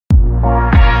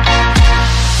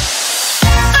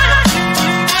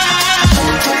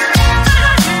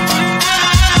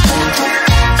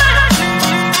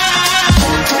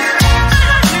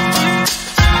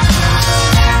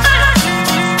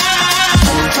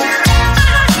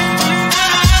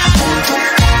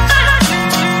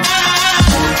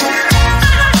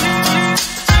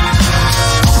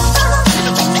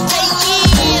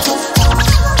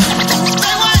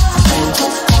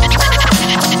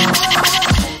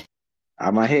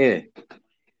Am I here?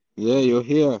 Yeah, you're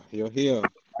here. You're here.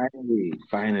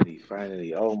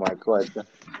 Finally. Oh my God.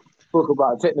 Talk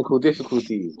about technical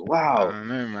difficulties. I Wow. don't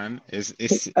know, man. It's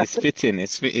fitting.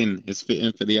 It's fitting. It's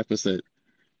fitting for the episode.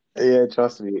 Yeah,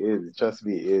 trust me, it is. Trust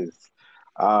me, it is.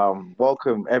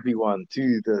 Welcome everyone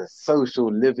to the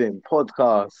Social Living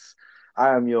Podcast. I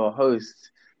am your host,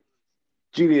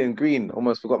 Julian Green.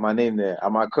 Almost forgot my name there.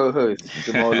 And my co-host,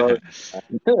 Jamal Lawrence.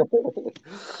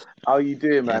 How you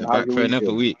doing, man? Yeah, How's back your for week another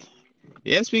been? week.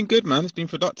 Yeah, it's been good, man. It's been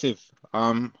productive.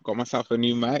 Got myself a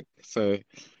new mic, so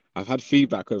I've had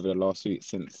feedback over the last week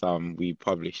since we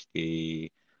published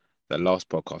the last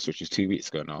podcast, which was 2 weeks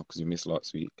ago now because we missed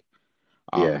last week.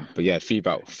 Yeah. But yeah,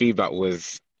 feedback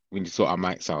was we need to sort our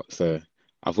mics out. So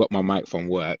I've got my mic from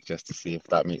work just to see if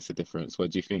that makes a difference.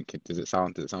 What do you think? Does it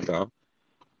sound better?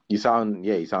 You sound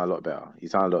a lot better. You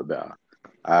sound a lot better.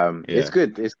 It's Yeah.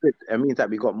 good. It's good. It means that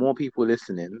we got more people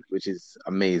listening, which is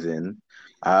amazing.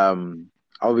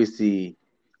 Obviously,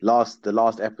 the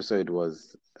last episode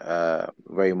was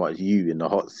very much you in the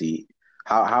hot seat.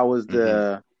 How was hmm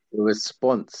the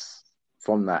response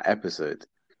from that episode?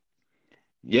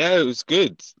 Yeah, it was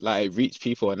good. Like it reached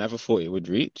people I never thought it would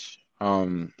reach.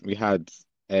 We had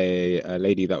a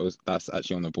lady that's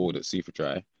actually on the board at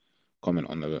Superdry comment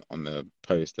on the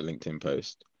post, the LinkedIn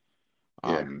post.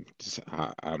 Yeah. Just,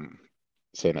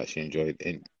 saying that she enjoyed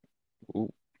it.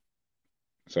 Ooh,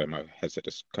 sorry, my headset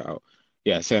just cut out.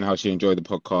 Yeah, saying how she enjoyed the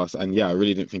podcast, and yeah, I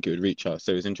really didn't think it would reach her.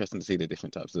 So it was interesting to see the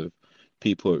different types of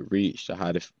people it reached. I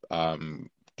had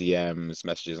DMs,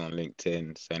 messages on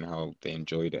LinkedIn saying how they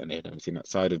enjoyed it and they'd never seen that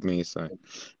side of me. So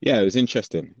yeah, it was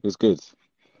interesting. It was good.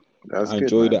 That's I good,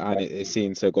 enjoyed it, man. and it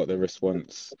seemed to got the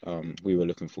response we were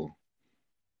looking for.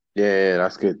 Yeah,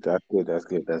 that's good. That's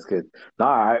good.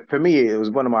 Nah, for me, it was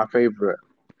one of my favorite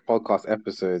podcast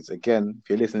episodes. Again, if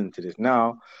you're listening to this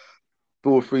now,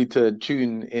 feel free to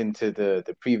tune into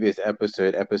the previous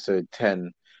episode, episode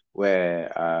 10,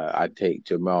 where I take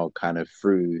Jamal kind of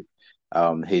through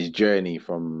his journey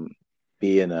from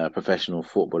being a professional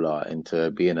footballer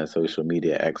into being a social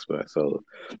media expert. So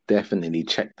definitely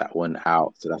check that one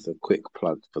out. So that's a quick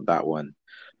plug for that one.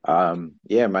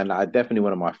 Yeah, man, I definitely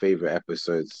one of my favorite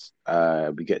episodes.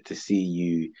 We get to see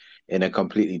you in a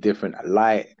completely different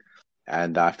light,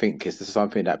 and I think it's just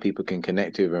something that people can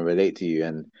connect with and relate to you.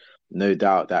 And no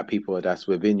doubt that people that's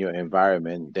within your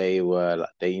environment, they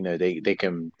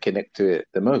can connect to it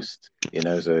the most.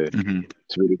 So hmm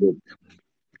it's really good,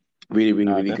 No,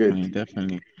 really good. definitely,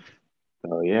 definitely.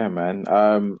 So yeah, man.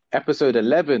 Episode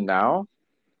 11 now,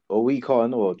 a week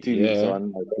on or 2 weeks Yeah.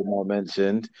 on, like Jamal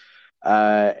mentioned.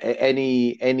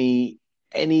 Any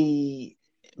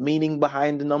meaning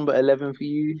behind the number 11 for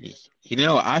you? You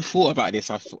know, I thought about this.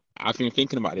 I've been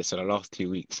thinking about this for the last 2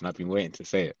 weeks, and I've been waiting to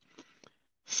say it.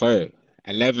 So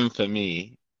 11 for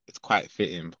me, it's quite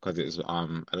fitting because it was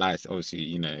Elias.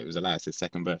 Obviously, it was Elias's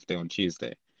second birthday on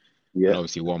Tuesday, and Yeah.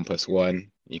 obviously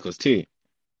 1+1=2.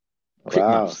 Quick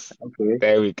Wow. maths. Okay.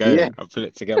 There we go. Yeah. I put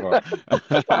it together.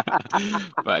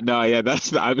 But no, yeah,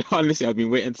 honestly, I've been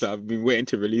waiting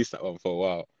to release that one for a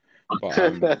while.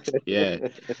 But yeah,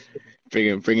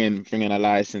 bringing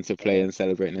Elias into play and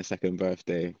celebrating his second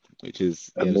birthday, which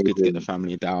is yeah, it was good to get the Amazing.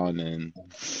 family down and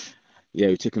yeah,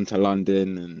 we took him to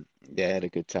London and yeah, had a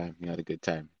good time. We had a good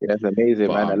time. Yeah, that's amazing,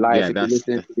 But man. Elias, yeah, if you're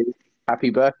listening to this,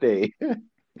 happy birthday.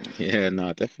 yeah,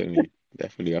 no, definitely.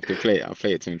 I can play it. I'll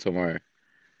play it to him tomorrow.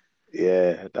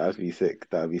 Yeah, that'd be sick.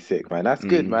 That'd be sick, man. That's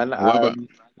good, man. What about?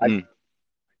 I, Mm,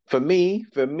 for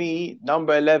me,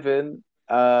 number 11,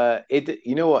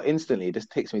 you know what? Instantly, it just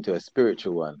takes me to a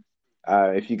spiritual one.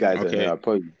 If you guys don't know, okay. I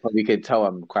probably can tell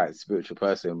I'm quite a spiritual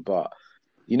person, but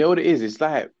you know what it is? It's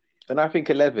like when I think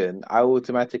 11, I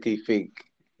automatically think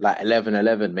like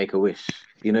 11, make a wish,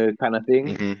 kind of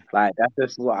thing. hmm Like that's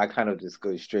just what I kind of just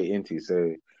go straight into.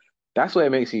 So that's what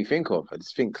it makes me think of. I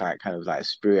just think like kind of like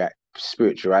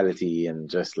spirituality and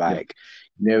just Yeah. like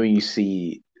when you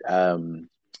see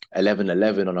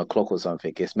 11:11 on a clock or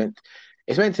something, it's meant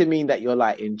to mean that you're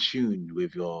like in tune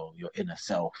with your inner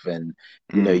self, and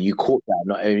Mm, you caught that.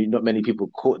 Not many people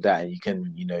caught that, and you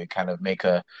can kind of make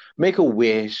a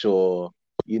wish, or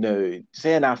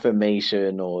say an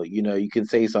affirmation, or you can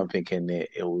say something and it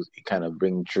will kind of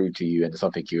bring true to you and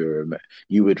something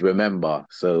you would remember.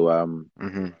 So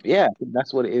hmm yeah, I think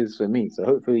that's what it is for me. So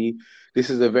hopefully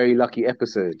this is a very lucky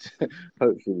episode.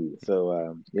 Hopefully.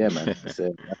 So yeah, man.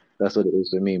 So that's what it is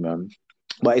for me, man.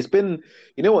 But it's been,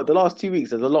 you know what, the last 2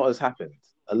 weeks, there's a lot has happened.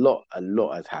 A lot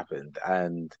has happened.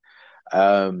 And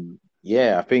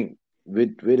yeah, I think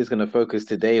we're just gonna focus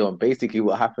today on basically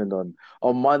what happened on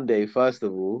Monday, first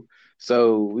of all.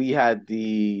 So we had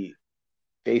the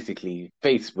basically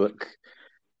Facebook,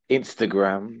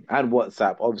 Instagram, and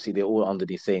WhatsApp. Obviously, they're all under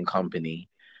the same company.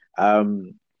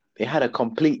 Um, they had a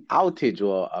complete outage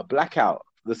or a blackout,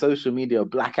 the social media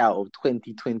blackout of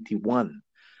 2021.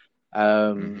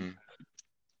 Um, hmm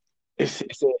it's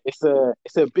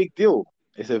a big deal.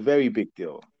 It's a very big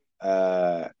deal.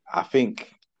 I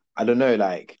think I don't know,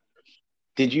 like,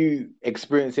 did you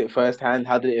experience it firsthand?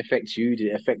 How did it affect you? Did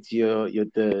it affect your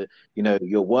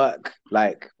work?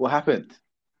 Like, what happened?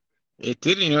 It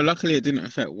didn't, luckily it didn't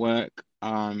affect work.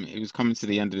 It was coming to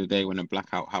the end of the day when a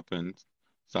blackout happened.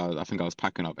 So I think I was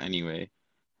packing up anyway.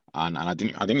 And I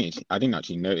didn't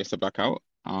actually notice the blackout.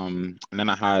 And then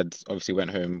I had obviously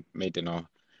went home, made dinner,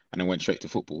 and then went straight to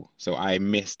football. So I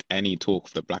missed any talk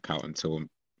of the blackout until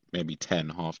maybe 10,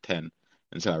 half 10,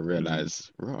 until I Mm,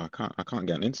 realized, right, I can't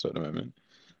get an Insta at the moment.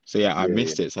 So yeah, I yeah, yeah,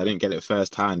 missed it. So I didn't get it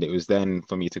firsthand. It was then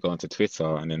for me to go onto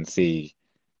Twitter and then see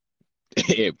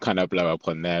it kind of blow up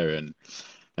on there and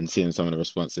seeing some of the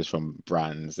responses from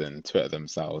brands and Twitter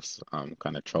themselves,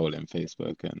 kind of trolling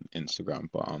Facebook and Instagram.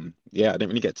 But yeah, I didn't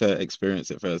really get to experience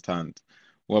it firsthand.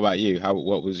 What about you?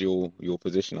 What was your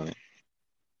position on it?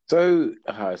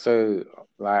 so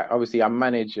like obviously I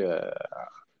manage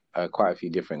quite a few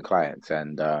different clients,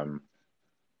 and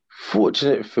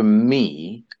fortunate for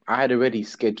me, I had already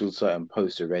scheduled certain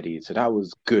posts already, so that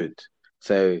was good.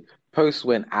 So posts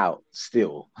went out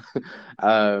still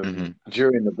Hmm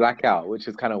during the blackout, which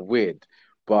is kind of weird,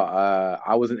 but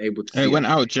I wasn't able to It see went them.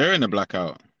 out during the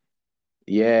blackout.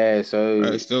 Yeah,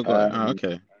 Oh, so it's still going. Oh,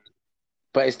 okay.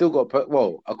 but it still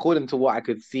well, according to what I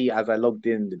could see as I logged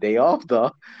in the day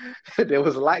after, there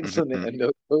was likes on it hmm and there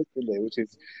was posts on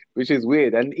it, which is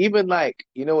weird. And even like,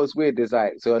 what's weird is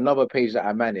like, so another page that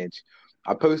I manage,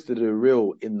 I posted a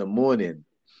reel in the morning,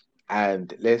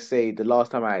 and let's say the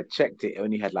last time I had checked it, it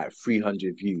only had like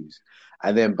 300 views.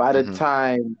 And then by the hmm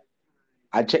time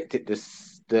I checked it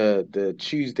the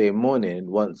Tuesday morning,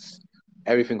 once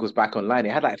everything was back online,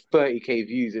 it had like 30K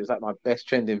views. It was like my best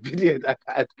trending video that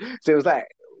I've had. So it was like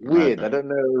weird. I Right. don't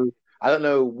know. I don't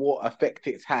know what effect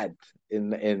it's had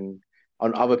in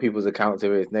on other people's accounts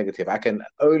if it's negative. I can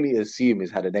only assume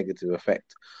it's had a negative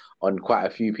effect on quite a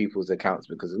few people's accounts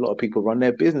because a lot of people run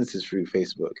their businesses through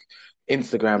Facebook,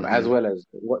 Instagram, as hmm well as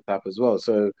WhatsApp as well.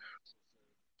 So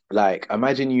like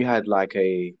imagine you had like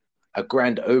a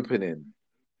grand opening,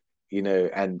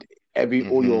 and every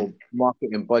all hmm your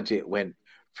marketing budget went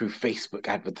through Facebook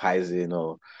advertising,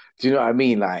 or do you know what I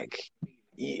mean? Like,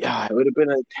 yeah, it would have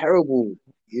been a terrible,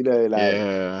 like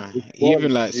Yeah.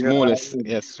 Even response. like You know what smaller, I mean?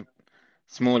 yes,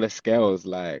 smaller scales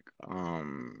like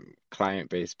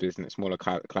client-based business, smaller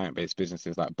client-based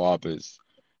businesses like barbers,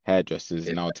 hairdressers,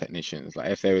 Yeah, nail technicians.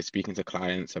 Like if they were speaking to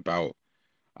clients about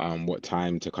what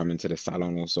time to come into the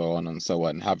salon or so on and so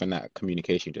on, having that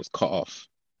communication just cut off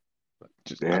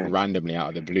just yeah, randomly out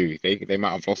of the blue, they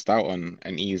might have lost out on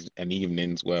an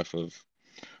evening's worth of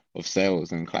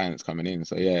sales and clients coming in.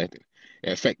 So yeah,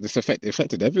 it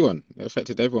affected everyone. It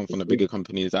affected everyone from it's the true. bigger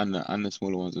companies and the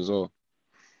smaller ones as well.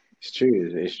 It's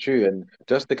true. It's true. And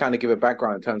just to kind of give a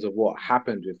background in terms of what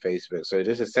happened with Facebook. So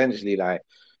just essentially like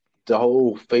the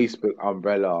whole Facebook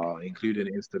umbrella, including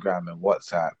Instagram and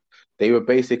WhatsApp, they were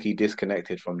basically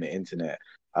disconnected from the internet.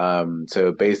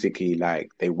 So basically, like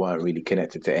they weren't really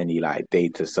connected to any like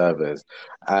data servers.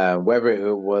 Whether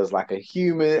it was like a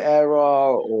human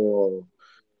error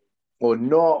or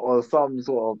not, or some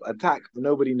sort of attack,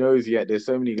 nobody knows yet. There's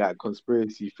so many like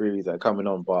conspiracy theories that are coming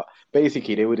on, but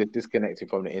basically they were just disconnected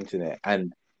from the internet.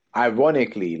 And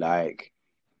ironically, like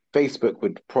Facebook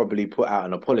would probably put out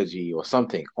an apology or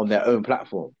something on their own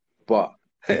platform, but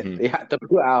Hmm they had to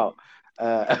put out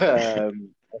a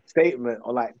statement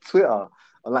on like Twitter,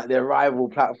 on like their rival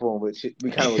platform, which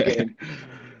we kind of get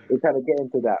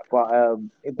into that. But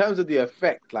in terms of the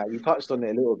effect, like you touched on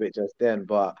it a little bit just then,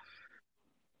 but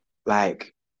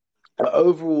like the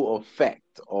overall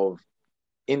effect of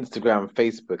Instagram,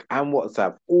 Facebook, and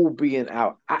WhatsApp all being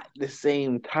out at the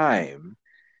same time,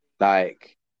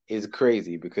 like, is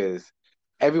crazy because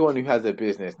everyone who has a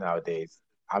business nowadays,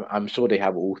 I'm sure they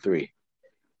have all three.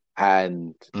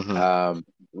 And hmm um,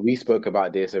 we spoke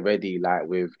about this already, like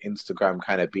with Instagram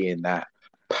kind of being that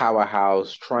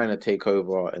powerhouse, trying to take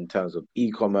over in terms of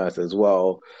e-commerce as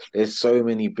well. There's so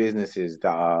many businesses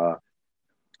that are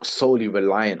solely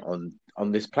reliant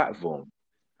on this platform,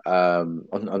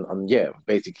 on yeah,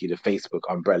 basically the Facebook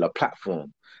umbrella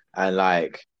platform. And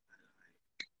like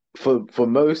for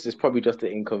most, it's probably just an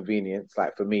inconvenience.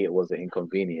 Like for me, it was an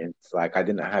inconvenience. Like I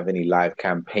didn't have any live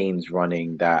campaigns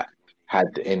running that had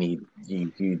any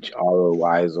huge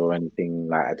ROIs or anything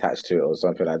like attached to it or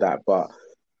something like that. But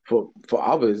for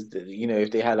others,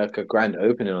 if they had like a grand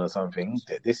opening or something,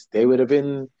 they would have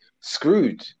been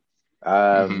screwed.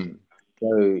 Hmm. Um,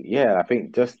 so yeah, I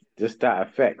think just that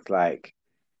effect, like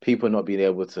people not being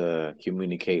able to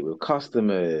communicate with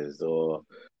customers, or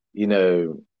you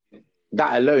know,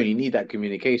 that alone, you need that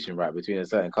communication, right, between a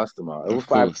certain customer.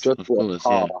 If I just Of bought a course,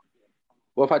 car, yeah.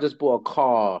 what if I just bought a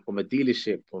car from a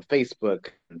dealership from Facebook?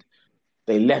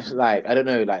 They left, like, I don't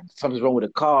know, like something's wrong with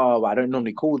the car, but I don't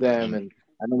normally call them, Hmm. and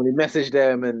I normally message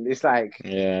them, and it's like,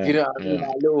 you Yeah, know what I mean? yeah,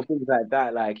 Like little things like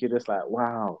that, like you're just like,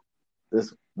 wow,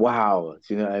 this wow.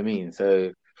 Do you know what I mean?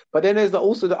 So, but then there's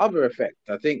also the other effect.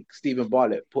 I think Stephen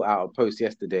Bartlett put out a post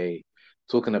yesterday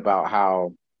talking about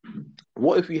how,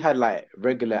 what if we had like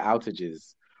regular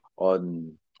outages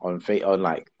on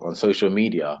social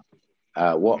media?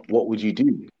 What would you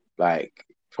do? Like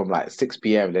from like 6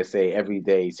 p.m., let's say every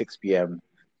day, 6 p.m.,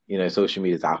 social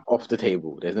media is off the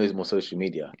table. There's no more social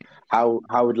media. How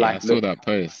would yeah. I life saw look? that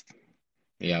post.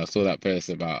 Yeah, I saw that post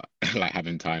about like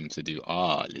having time to do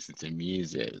art, listen to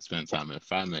music, spend time with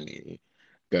family,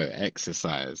 go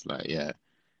exercise. Like, yeah,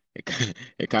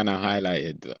 it kind of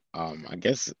highlighted, I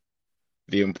guess,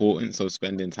 the importance of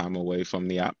spending time away from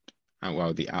the app and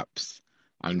well, the apps,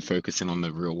 and focusing on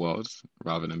the real world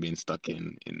rather than being stuck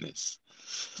in this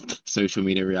social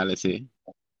media reality.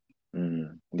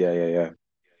 Yeah, yeah, yeah.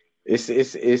 It's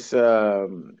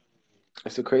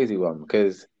a crazy one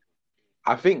because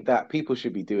I think that people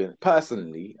should be doing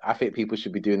personally, I think people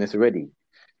should be doing this already.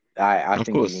 I Of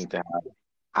think you course. need to have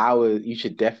hours. You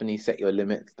should definitely set your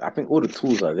limits. I think all the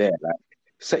tools are there. Like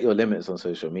set your limits on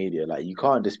social media. Like you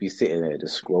can't just be sitting there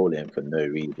just scrolling for no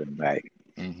reason. Like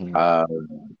Hmm.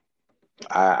 um,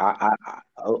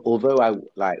 although I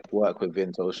like work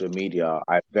within social media,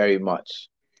 I very much.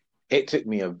 It took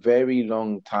me a very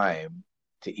long time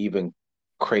to even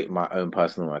create my own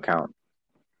personal account.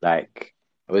 Like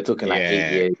we're talking like eight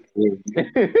Yeah, years. yeah.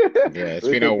 It's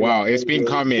We're been a talking like while. It's been 8 years.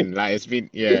 coming. Like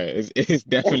yeah. It's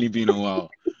definitely been a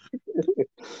while.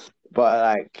 But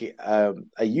like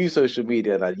I use social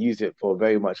media and I use it for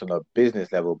very much on a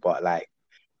business level, but like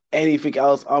anything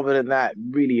else other than that,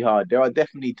 really hard. There are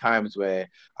definitely times where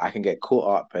I can get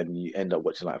caught up and you end up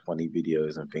watching like funny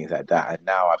videos and things like that. And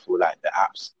now I feel like the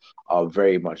apps are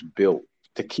very much built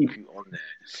to keep you on there.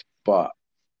 But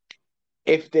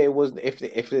if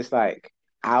it's like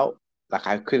out, like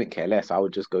I couldn't care less. I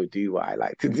would just go do what I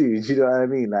like to do. Do you know what I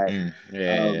mean? Like, Yeah,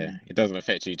 yeah, yeah. um, It doesn't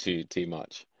affect you too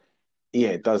much. yeah,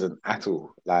 it doesn't at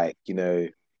all. Like,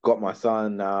 got my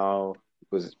son now,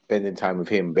 was spending time with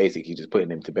him, basically just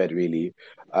putting him to bed, really.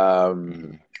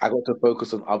 Hmm. I got to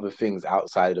focus on other things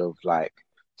outside of like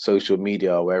social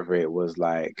media, or whether it was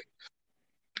like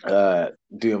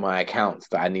doing my accounts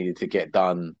that I needed to get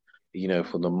done,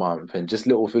 for the month, and just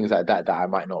little things like that that I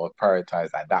might not have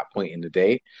prioritized at that point in the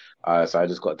day. So I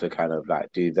just got to kind of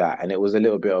like do that, and it was a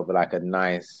little bit of like a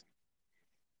nice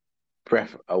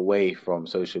breath away from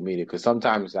social media, because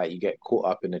sometimes like you get caught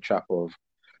up in the trap of,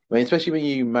 I mean, especially when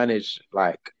you manage,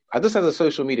 like, I just as a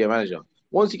social media manager,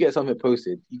 once you get something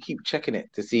posted, you keep checking it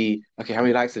to see, okay, how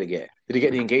many likes did it get? Did it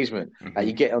get the engagement? Like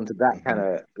you Hmm. get onto that kind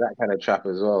Hmm. of trap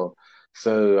as well.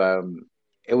 So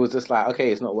it was just like,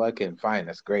 okay, it's not working. Fine,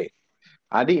 that's great.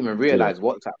 I didn't even Yeah. realize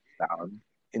WhatsApp was down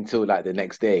until like the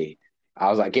next day. I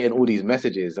was like getting all these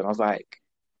messages, and I was like,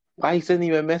 why are you sending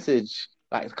me a message?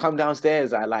 Like, come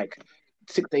downstairs at like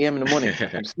 6 a.m. in the morning.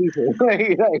 Like I'm sleeping.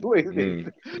 Like, what is this?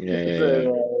 Mm. Yeah, yeah,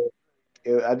 yeah.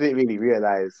 So I didn't really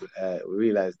realize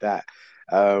that.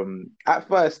 At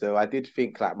first though, I did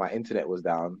think like my internet was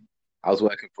down. I was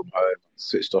working from home,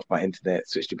 switched off my internet,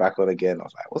 switched it back on again. I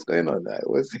was like, what's going on there? It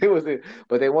was it?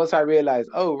 But then once I realized,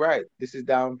 oh right, this is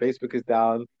down, Facebook is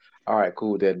down. All right,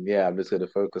 cool. Then yeah, I'm just gonna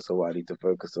focus on what I need to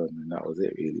focus on, and that was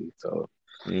it really. So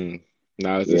Mm.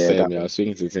 No, it's the yeah, that same. Yeah, I was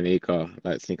speaking to Tanika,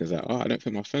 like Tanika's like, oh, I don't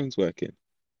think my phone's working.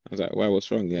 I was like, why, what's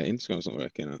wrong? Yeah, Instagram's not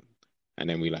working. And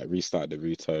then we like restarted the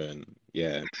router and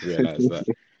yeah, realized that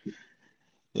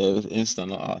yeah, it was Insta,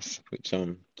 not us,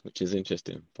 which is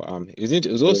interesting. But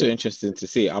it was also interesting to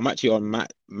see. I'm actually on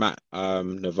Matt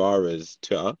Navarra's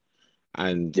Twitter,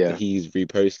 and yeah. he's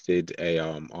reposted a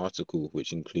article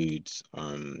which includes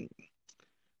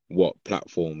what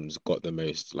platforms got the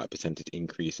most like percentage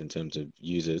increase in terms of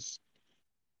users.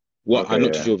 What I'm Okay,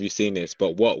 not too yeah. sure if you've seen this,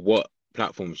 but what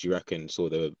platforms do you reckon saw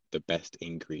the best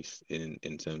increase in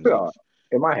terms of Yeah,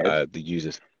 in my head, the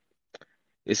users?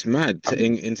 It's mad.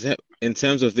 I'm In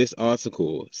terms of this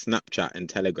article, Snapchat and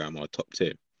Telegram are top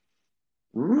two.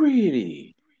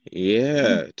 really.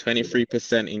 Yeah,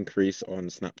 23% increase on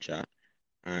Snapchat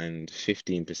and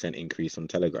 15% increase on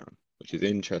Telegram, which is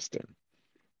interesting.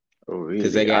 Oh,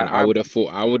 Because really? again, I'm I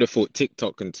would have thought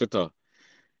TikTok and Twitter.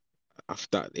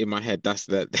 after in my head, that's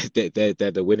they're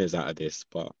the winners out of this.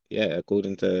 But yeah,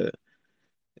 according to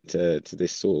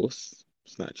this source,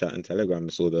 Snapchat and Telegram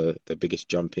saw the biggest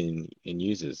jump in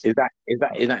users. Is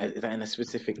that in a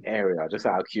specific area? Just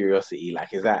out of curiosity,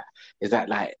 like is that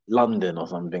like London or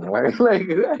something? Where is what's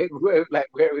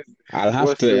I'll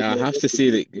have to see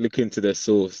the the look into the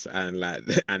source and like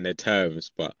and the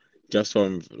terms, but just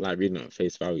from like reading it at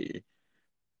face value,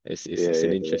 yeah, yeah, yeah.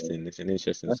 it's an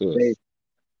interesting That's the source.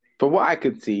 From what I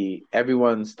could see,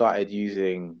 everyone started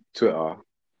using Twitter,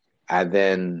 and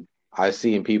then I was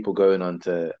seeing people going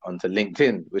onto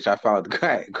LinkedIn, which I found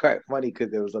quite funny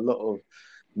because there was a lot of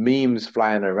memes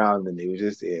flying around, and it was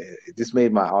just it just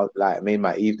made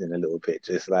my evening a little bit.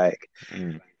 Just like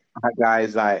Mm.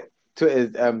 guys, like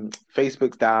Twitter's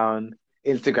Facebook's down,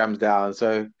 Instagram's down,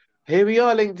 so here we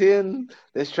are, LinkedIn.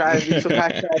 Let's try and do some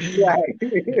hashtag swag.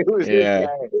 It was just Yeah.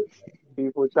 like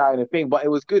people trying to think, but it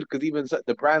was good because even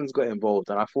the brands got involved,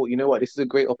 and I thought, you know what, this is a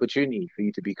great opportunity for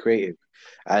you to be creative,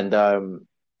 and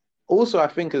also I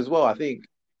think as well, I think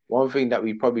one thing that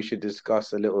we probably should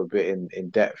discuss a little bit in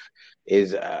depth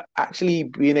is actually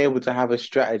being able to have a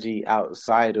strategy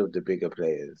outside of the bigger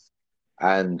players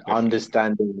and Definitely.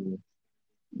 understanding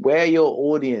where your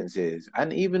audience is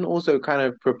and even also kind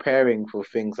of preparing for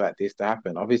things like this to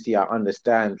happen. Obviously, I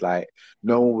understand like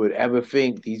no one would ever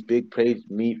think these big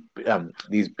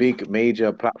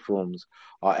major platforms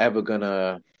are ever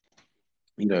gonna,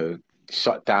 you know,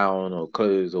 shut down or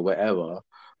close or whatever.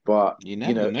 But You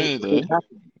you never know, it know could though.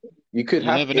 happen. You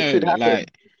never It know. could happen.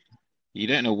 Like you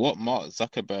don't know what Mark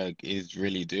Zuckerberg is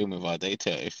really doing with our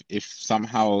data. If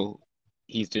somehow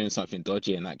he's doing something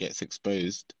dodgy and that gets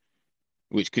exposed,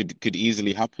 which could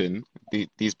easily happen,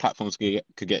 these platforms could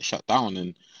get shut down,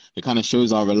 and it kind of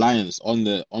shows our reliance on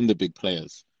the big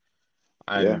players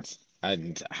Yeah,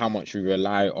 and how much we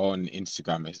rely on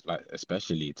Instagram, like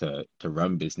especially to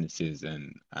run businesses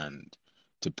and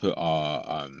to put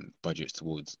our budgets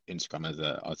towards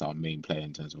Instagram as our main player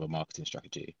in terms of a marketing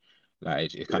strategy.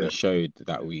 Like it kind yeah, of showed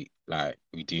that we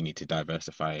do need to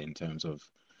diversify in terms of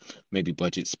maybe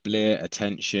budget split,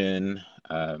 attention,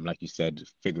 like you said,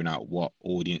 figuring out what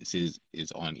audiences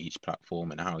is on each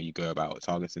platform and how you go about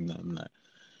targeting them. Like,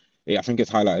 yeah, I think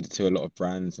it's highlighted to a lot of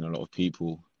brands and a lot of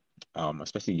people,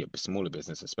 especially smaller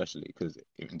business, especially because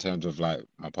in terms of like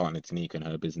my partner Tanika and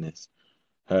her business,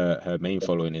 her main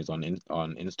following is on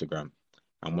Instagram,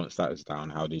 and once that is down,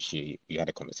 how does she? We had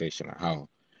a conversation like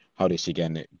how does she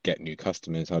get new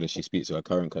customers? How does she speak to her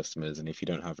current customers? And if you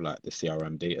don't have like the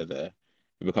CRM data there,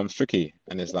 it becomes tricky,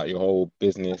 and it's like your whole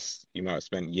business you might have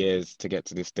spent years to get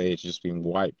to this stage just being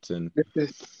wiped, and this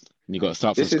is you got to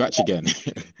start from this is scratch again.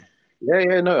 Yeah,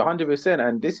 yeah, no, 100%.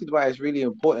 And this is why it's really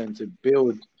important to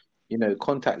build,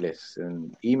 contact lists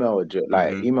and hmm email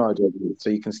addresses so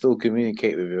you can still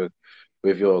communicate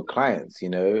with your clients,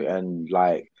 and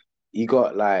like you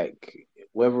got like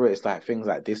whether it's like things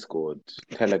like Discord,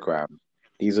 Telegram,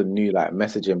 these are new like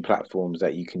messaging platforms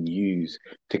that you can use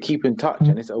to keep in touch,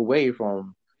 and it's away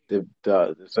from the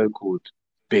so-called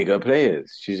bigger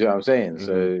players. You see what I'm saying? hmm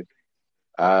So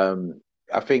um,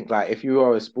 I think like if you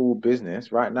are a small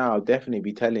business right now, I'll definitely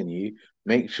be telling you,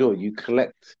 make sure you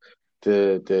collect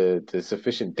the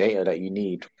sufficient data that you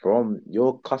need from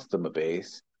your customer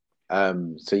base.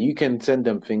 So you can send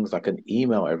them things like an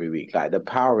email every week, like the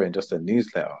power in just a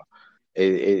newsletter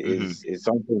hmm is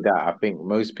something that I think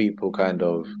most people kind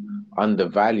of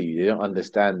undervalue. They don't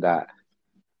understand that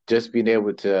just being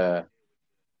able to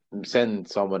send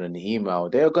someone an email,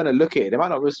 they're gonna look at it. They might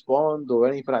not respond or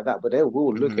anything like that, but they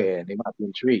will look at hmm it and they might be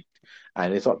intrigued.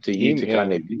 And it's up to you to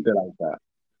kind Yeah, of utilize that.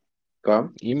 Go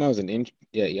on. email's an in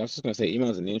yeah, I was just gonna say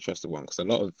email's an interesting one because a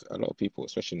lot of people,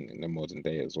 especially in the modern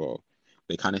day as well,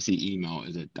 they kind of see email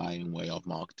as a dying way of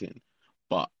marketing.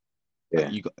 But Yeah,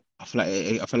 you got, I feel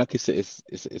like it's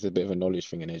a bit of a knowledge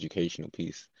thing, an educational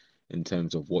piece in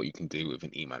terms of what you can do with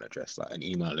an email address. Like an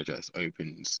email address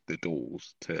opens the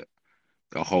doors to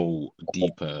a whole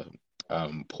deeper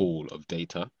pool of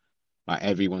data. Like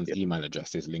everyone's yeah, email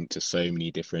address is linked to so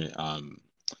many different I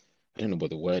don't know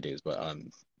what the word is, but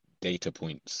data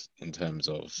points in terms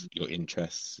of your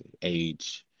interests,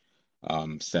 age,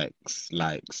 sex,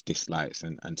 likes, dislikes,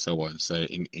 and so on. So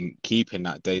in keeping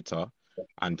that data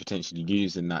and potentially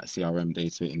using that CRM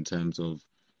data in terms of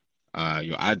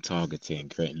your ad targeting,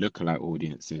 creating lookalike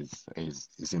audiences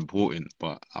is important.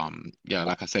 But yeah,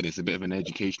 like I said, it's a bit of an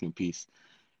educational piece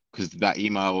because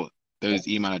those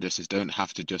email addresses don't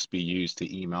have to just be used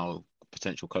to email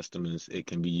potential customers. It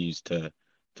can be used to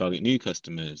target new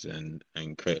customers and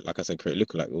create, like I said, create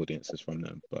lookalike audiences from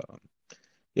them. But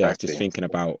yeah, it's just exactly. thinking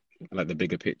about like the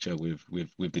bigger picture with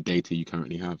the data you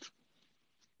currently have.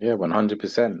 Yeah,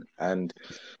 100%. And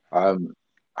um,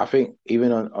 I think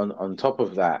even on top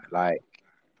of that, like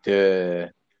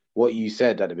the what you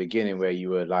said at the beginning, where you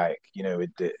were like, with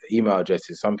the email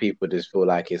addresses, some people just feel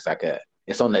like it's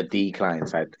on the decline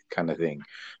side kind of thing.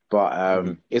 But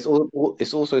Hmm. it's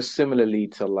also similarly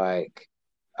to like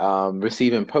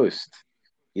receiving post.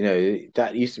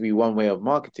 That used to be one way of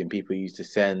marketing. People used to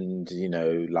send,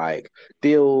 like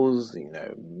deals,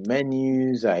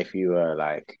 menus. If you were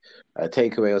like a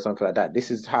takeaway or something like that,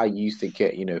 this is how you used to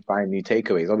get, find new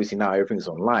takeaways. Obviously now everything's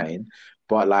online,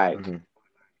 but like Hmm.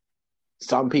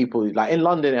 some people, like in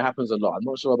London, it happens a lot. I'm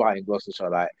not sure about in Gloucestershire.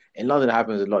 Like in London, it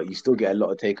happens a lot. You still get a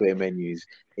lot of takeaway menus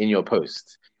in your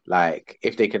post, like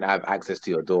if they can have access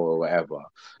to your door or whatever.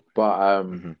 But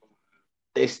Hmm.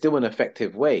 it's still an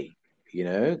effective way,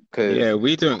 Yeah, because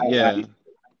we don't. I Yeah,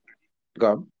 go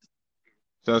on.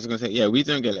 so I was gonna say, yeah, we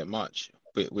don't get it much,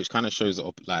 but which kind of shows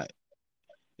up like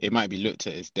it might be looked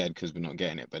at as dead because we're not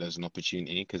getting it, but there's an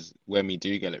opportunity because when we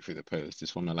do get it through the post,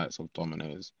 it's from the likes of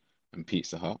Domino's and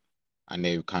Pizza Hut, and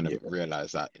they kind Yeah, of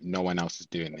realize that no one else is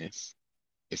doing this.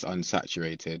 It's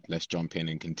unsaturated. Let's jump in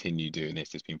and continue doing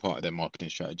this. It's been part of their marketing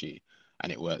strategy,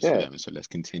 and it works for yeah. them. So let's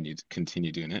continue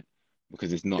doing it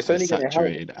because it's not It's as only going to help.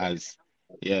 saturated as,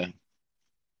 yeah.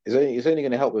 It's only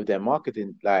going to help with their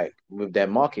marketing, like with their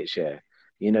market share.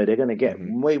 They're going to get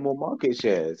Hmm. way more market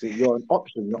share. So you're an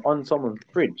option. You're on someone's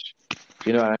fridge. Do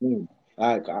you know what I mean?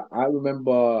 Like I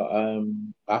remember,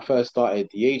 I first started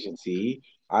the agency.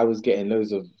 I was getting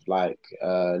loads of like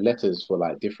letters for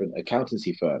like different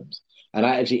accountancy firms, and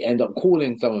I actually end up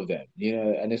calling some of them.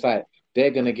 And it's like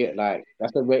they're gonna get like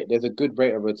that's a rate. There's a good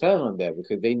rate of return on there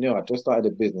because they know I just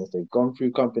started a business. They've gone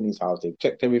through company's house. They've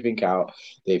checked everything out.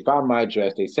 They found my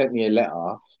address. They sent me a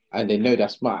letter, and they know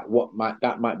that's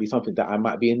that might be something that I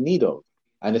might be in need of.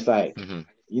 And it's like, Hmm.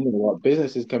 you know what,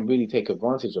 businesses can really take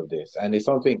advantage of this, and it's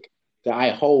something that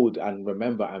I hold and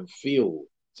remember and feel.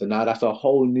 So now that's a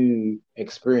whole new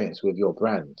experience with your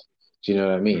brand. Do you know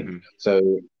what I mean? Hmm. So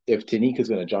if Tanika's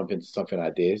going to jump into something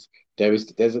like this,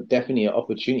 definitely an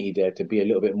opportunity there to be a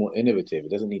little bit more innovative.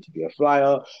 It doesn't need to be a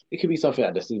flyer. It could be something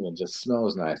that just even just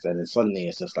smells nice, and then suddenly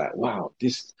it's just like, wow,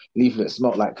 this leaflet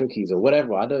smelled like cookies or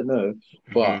whatever. I don't know,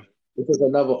 but Hmm. this is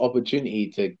another opportunity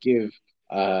to give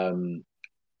um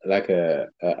like a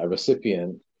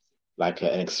recipient like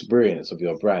an experience of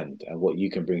your brand and what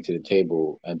you can bring to the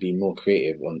table and be more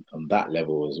creative on that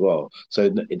level as well.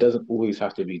 So it doesn't always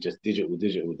have to be just digital,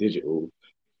 digital, digital.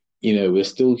 We're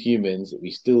still humans. We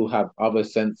still have other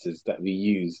senses that we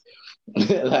use,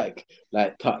 like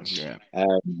touch. Yeah.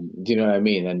 Do you know what I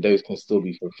mean? And those can still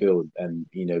be fulfilled and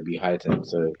be heightened.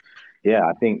 So, yeah,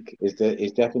 I think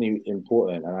it's definitely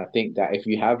important. And I think that if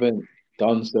you haven't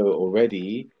done so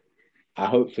already,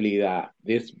 hopefully that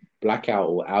this blackout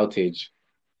or outage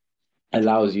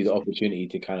allows you the opportunity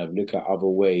to kind of look at other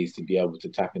ways to be able to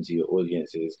tap into your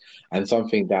audiences and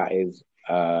something that is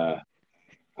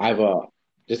either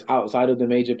just outside of the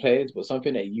major players, but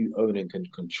something that you own and can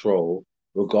control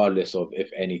regardless of if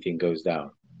anything goes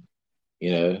down.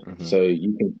 Hmm. So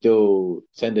you can still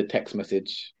send a text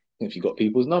message if you got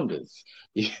people's numbers.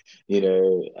 you,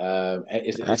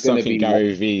 it's That's going to something be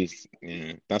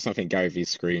That's something Gary Vee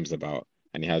screams about,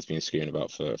 and he has been screaming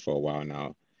about for a while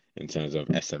now, in terms of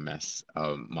SMS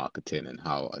marketing and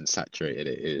how unsaturated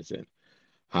it is, and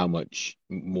how much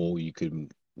more you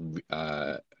could.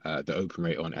 The open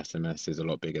rate on SMS is a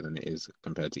lot bigger than it is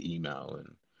compared to email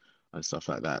and stuff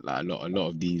like that. Like a lot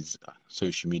of these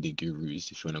social media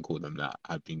gurus, if you want to call them that,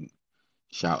 have been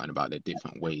shouting about the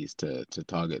different ways to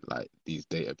target like these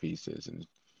data pieces. And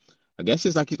I guess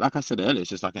it's like I said earlier, it's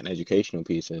just like an educational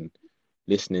piece and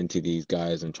listening to these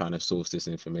guys and trying to source this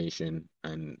information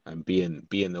and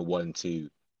being the one to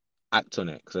act on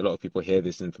it, because a lot of people hear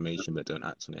this information but don't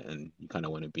act on it, and you kind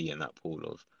of want to be in that pool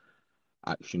of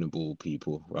actionable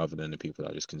people rather than the people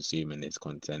that are just consuming this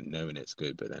content knowing it's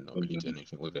good but then not really Mhm. doing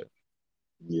anything with it.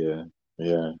 Yeah,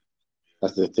 yeah.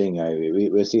 That's the thing.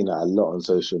 We're seeing that a lot on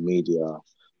social media,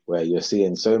 where you're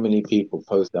seeing so many people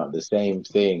post out the same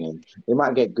thing, and they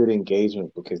might get good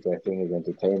engagement because their thing is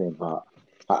entertaining. But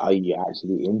are you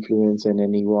actually influencing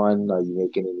anyone? Are you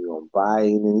making anyone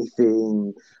buying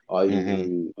anything? Are Hmm.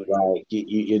 you like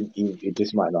you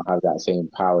just might not have that same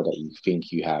power that you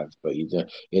think you have, but your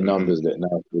Hmm. numbers look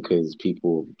nice because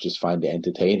people just find it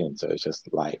entertaining. So it's just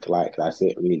like that's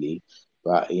it really.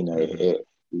 But Hmm.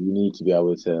 you need to be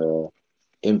able to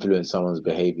influence someone's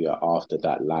behavior after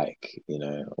that,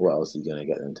 what else are you gonna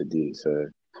get them to do? So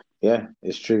yeah,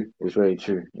 it's true. It's very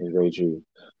true. It's very true.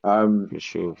 Um For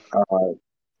sure. what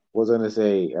was I gonna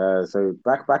say? So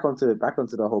back onto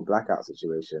the whole blackout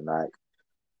situation. Like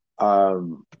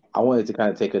um, I wanted to kind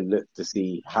of take a look to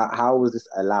see how was this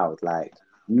allowed? Like,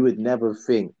 you would never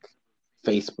think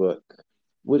Facebook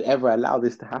would ever allow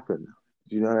this to happen.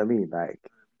 Do you know what I mean? Like,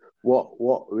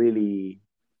 what really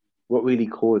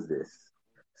caused this?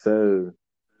 So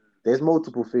there's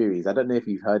multiple theories. I don't know if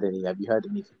you've heard any. Have you heard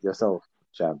anything yourself,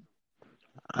 Jam?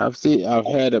 I've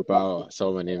heard about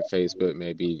someone in Facebook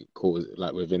maybe cause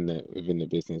like within the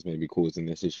business maybe causing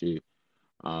this issue.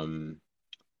 Um,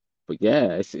 but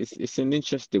yeah, it's an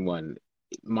interesting one.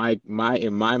 My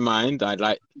in my mind,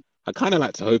 I kind of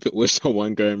like to hope it was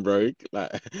someone going rogue,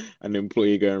 like an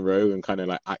employee going rogue and kind of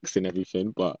like axing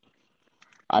everything. But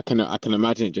I can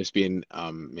imagine it just being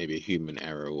maybe a human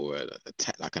error or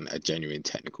a genuine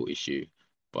technical issue.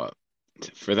 But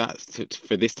for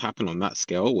this to happen on that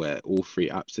scale where all three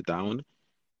apps are down,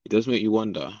 it does make you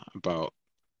wonder about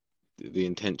the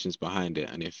intentions behind it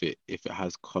and if it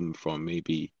has come from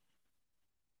maybe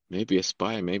a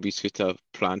spy, maybe Twitter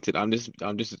planted. I'm just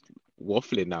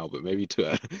waffling now, but maybe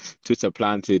Twitter Twitter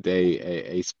planted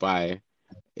a spy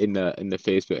in the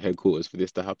Facebook headquarters for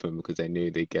this to happen because they knew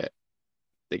they get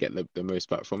the most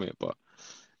back from it. But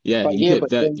yeah, But you yeah, could but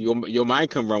that then your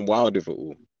mind can run wild with it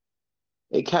all.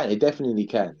 it can, it definitely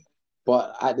can.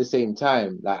 But at the same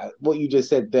time, like what you just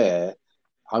said there,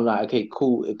 I'm like, okay,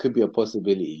 cool, it could be a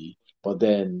possibility. But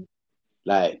then,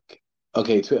 like,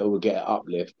 okay, Twitter will get an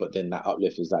uplift, but then that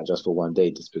uplift is like just for one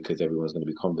day, just because everyone's going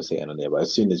to be conversating on there. But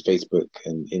as soon as Facebook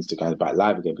and Instagram is back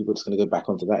live again, people are just going to go back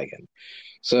onto that again.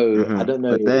 So I don't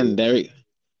know. But then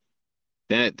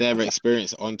their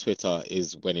experience on Twitter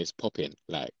is when it's popping,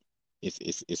 like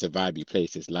it's a vibey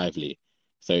place, it's lively.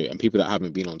 So and people that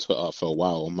haven't been on Twitter for a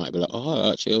while might be like,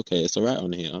 oh, actually, okay, it's all right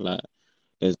on here. Like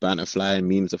there's banter flying,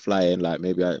 memes are flying. Like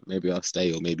maybe I'll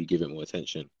stay or maybe give it more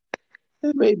attention.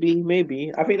 Maybe,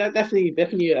 maybe. I think that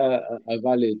definitely a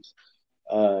valid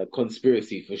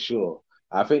conspiracy for sure.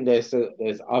 I think there's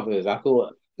others. I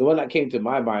thought the one that came to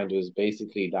my mind was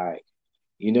basically like,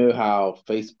 you know how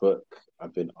Facebook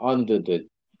have been under the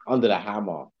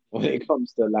hammer when it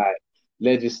comes to like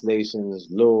legislations,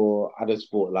 law. I just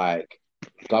thought like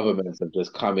governments have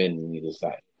just come in and you just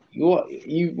like, you're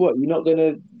not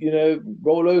gonna,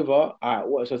 roll over. All right,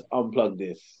 let's just unplug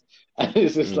this. And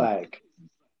it's just Mm, like,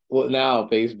 what now,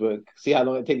 Facebook? See how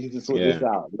long it takes you to sort this yeah.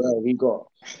 out. Well, we got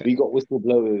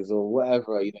whistleblowers or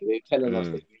whatever. They're telling us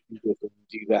that Mm. you do this and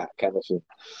you do that kind of thing.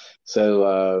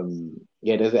 So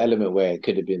yeah, there's an element where it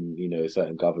could have been,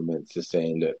 certain governments just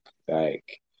saying, look, like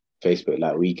Facebook,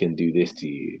 like we can do this to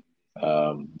you.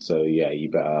 So yeah, you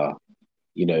better,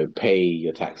 pay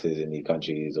your taxes in these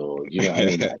countries, or you know what I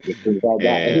mean, like things like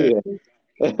Yeah. that.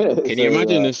 Yeah. Can you So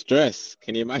imagine the stress?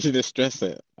 Can you imagine the stress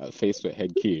at Facebook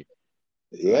head Q?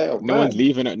 yeah, man.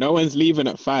 No one's leaving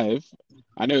at 5.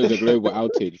 I know it was a global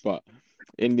outage, but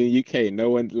in the UK, no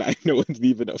one's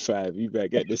leaving at 5. You better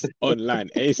get this online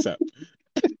ASAP.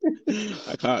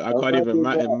 I can't even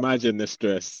Imagine that. imagine the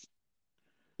stress.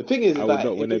 The thing is I would like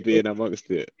not want to be in amongst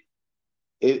it.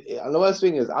 and the worst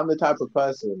thing is I'm the type of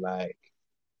person like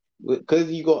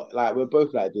because you got like we're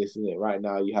both like this, isn't it? Right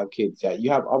now you have kids, yeah,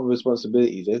 you have other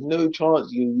responsibilities. There's no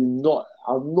chance you're not.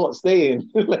 I'm not staying.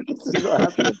 Like this is not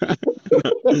happening.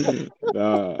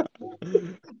 Nah,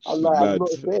 I'm she's like I'm mad. not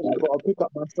staying. I got to pick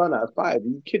up my son at 5. Are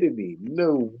you kidding me?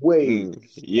 No way.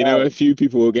 You know, a few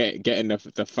people were getting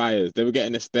the fires. They were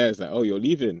getting the stares like, "Oh, you're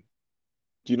leaving?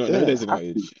 Do you not know Yeah, there's an have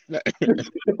outage?" to.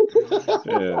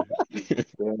 Yeah.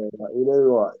 Yeah, you know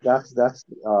what? That's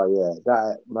oh yeah,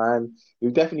 that man.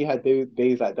 We've definitely had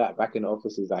days like that back in the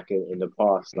offices, like in the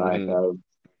past. Like hmm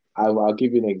I'll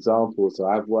give you an example. So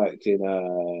I worked in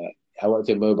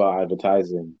mobile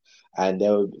advertising, and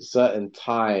there were certain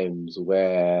times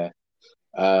where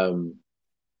um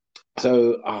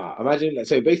imagine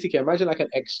like an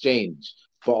exchange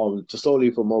for just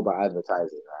solely for mobile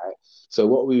advertising, right? So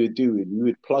what we would do is we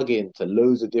would plug into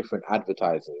loads of different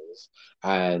advertisers,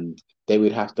 and they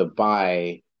would have to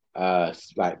buy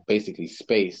like basically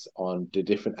space on the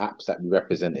different apps that we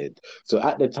represented. So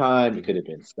at the time it could have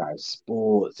been Sky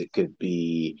Sports, it could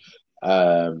be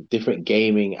different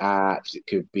gaming apps, it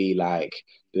could be like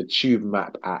the Tube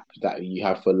Map app that you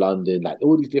have for London, like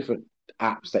all these different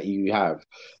apps that you have.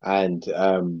 And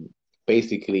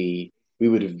basically, we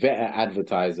would vet an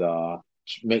advertiser,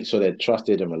 make sure they're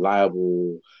trusted and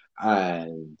reliable,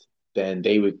 and then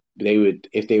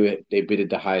if they bidded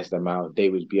the highest amount, they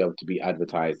would be able to be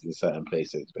advertised in certain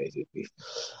places, basically.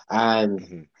 And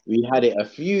hmm we had it a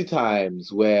few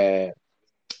times where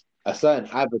a certain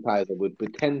advertiser would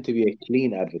pretend to be a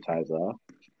clean advertiser,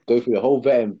 go through the whole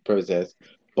vetting process,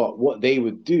 but what they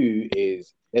would do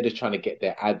is they're just trying to get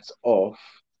their ads off,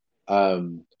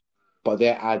 um, but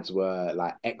their ads were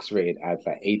like X-rated ads,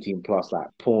 like 18 plus, like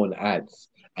porn ads,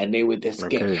 and they would just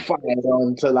get Okay. fired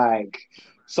on to like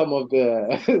some of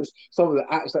the some of the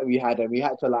apps that we had, and we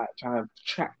had to like try and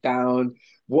track down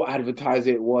what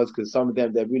advertiser it was because some of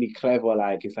them they're really clever.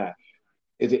 Like it's like,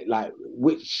 is it like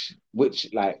which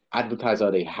like advertiser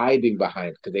are they hiding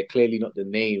behind? Because they're clearly not the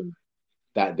name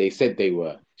that they said they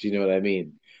were. Do you know what I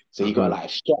mean? So you got to Mm-hmm. like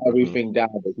shut Mm-hmm. everything down.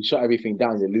 But if you shut everything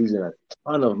down, you're losing a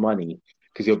ton of money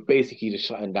because you're basically just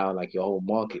shutting down like your whole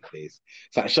marketplace.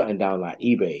 It's like shutting down like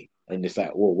eBay, and it's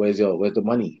like, well, where's the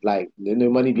money? Like there's no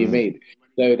money being Mm. made.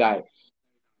 So like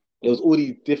there was all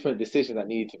these different decisions that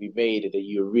needed to be made, and then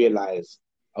you realize,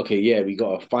 okay, yeah, we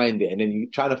gotta find it, and then you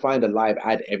trying to find a live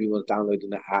ad, everyone's downloading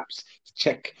the apps,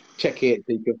 check it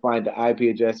so you can find the IP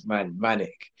address, man,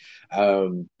 manic.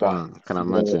 But Can I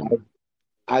you know, imagine?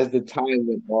 as the time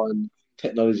went on,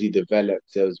 technology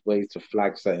developed, there was ways to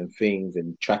flag certain things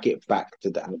and track it back to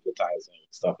the advertiser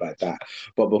and stuff like that.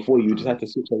 But before you just Mm. had to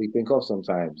switch everything off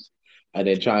sometimes and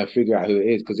then try and figure out who it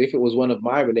is. Because if it was one of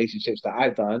my relationships that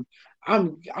I've done,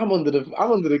 I'm under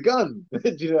the gun.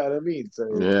 Do you know what I mean? So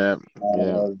Yeah,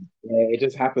 yeah. yeah, it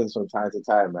just happens from time to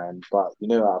time, man. But you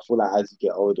know, I feel like as you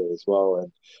get older as well,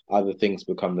 and other things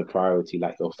become the priority,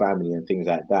 like your family and things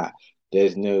like that.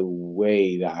 There's no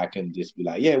way that I can just be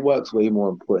like, yeah, work's way more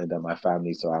important than my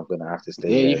family, so I'm gonna have to stay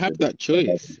Yeah, you here. have that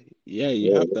choice. Yeah,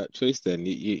 you Yeah, have that choice then.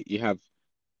 You have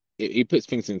it puts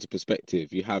things into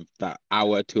perspective. You have that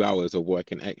hour, 2 hours of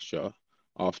working extra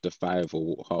after 5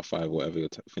 or half 5, whatever your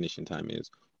t finishing time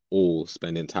is, or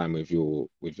spending time with your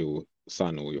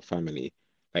son or your family.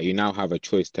 Like you now have a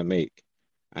choice to make.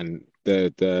 And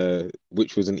the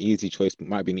which was an easy choice,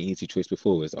 might be an easy choice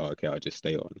before was, oh, okay, I'll just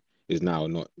stay on, is now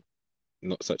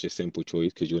not such a simple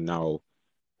choice because you're now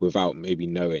without maybe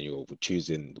knowing you're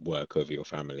choosing work over your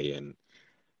family and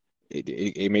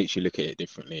it makes you look at it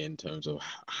differently in terms of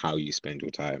how you spend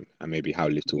your time and maybe how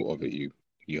little of it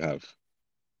you have.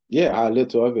 yeah, how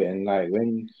little of it, and like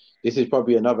when this is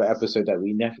probably another episode that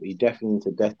we definitely need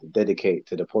to dedicate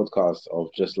to the podcast of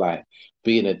just like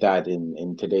being a dad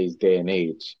in today's day and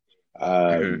age,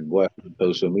 Hmm. working on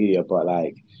social media, but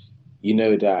like you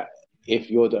know that if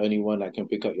you're the only one that can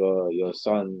pick up your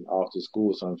son after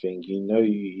school or something, you know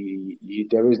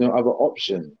there is no other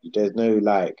option. There's no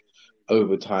like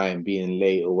overtime being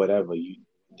late or whatever.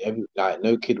 Like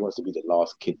no kid wants to be the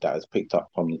last kid that is picked up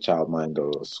from the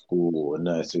childminder or school or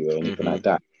nursery or anything Hmm. like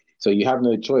that. So you have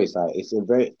no choice. Like it's a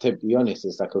very, to be honest,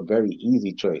 it's like a very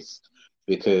easy choice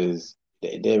because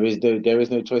there is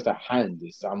no choice at hand.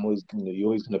 You're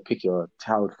always gonna pick your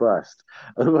child first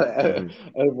over Hmm.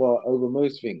 over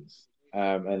most things.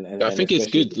 I And think it's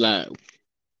especially good. Like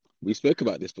we spoke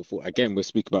about this before. Again, we'll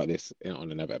speak about this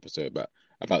on another episode, but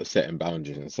about setting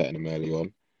boundaries and setting them early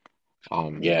on.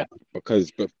 Um, yeah,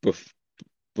 because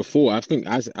before, I think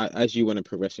as you want to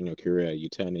progress in your career, you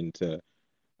turn into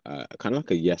kind of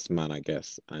like a yes man, I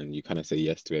guess, and you kind of say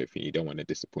yes to everything. You don't want to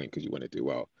disappoint because you want to do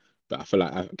well. But I feel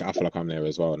like I'm there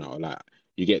as well now. Like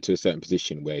you get to a certain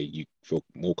position where you feel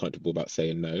more comfortable about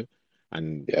saying no,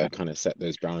 and yeah, you kind of set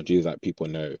those boundaries. Like people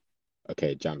know,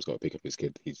 okay, Jam's got to pick up his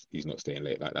kid. He's not staying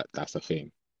late. Like that. That's a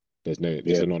thing. It's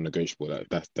yeah, a non-negotiable. Like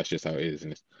that's just how it is,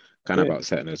 and it's kind of yeah. about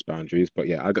setting those boundaries. But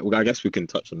yeah, I guess we can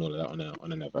touch on all of that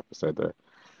on another episode though.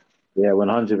 Yeah,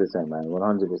 100%, man,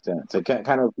 100%. So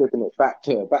kind of flipping it back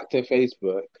to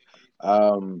Facebook,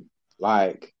 um,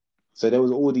 like so there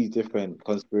was all these different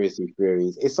conspiracy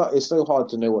theories. It's so hard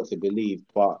to know what to believe,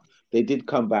 but they did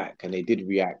come back and they did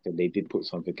react and they did put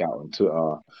something out on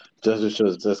Twitter, just which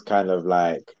was just kind of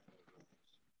like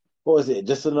what was it?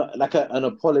 Just like an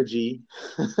apology,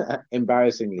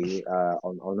 embarrassingly,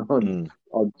 Mm.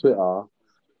 on Twitter.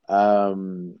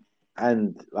 Um,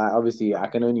 and like obviously, I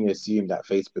can only assume that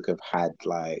Facebook have had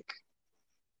like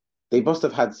they must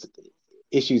have had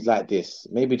issues like this,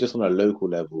 maybe just on a local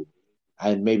level,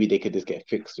 and maybe they could just get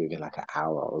fixed within like an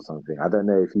hour or something. I don't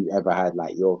know if you ever had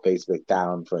like your Facebook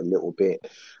down for a little bit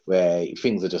where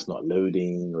things are just not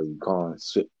loading or you can't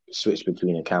switch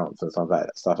between accounts and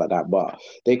stuff like that. But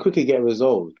they quickly get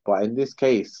resolved. But in this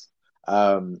case,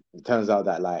 it turns out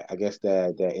that like I guess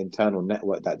their internal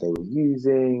network that they were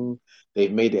using,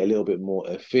 they've made it a little bit more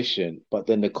efficient. But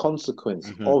then the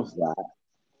consequence Hmm. of that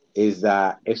is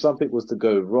that if something was to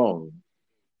go wrong,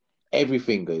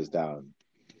 everything goes down.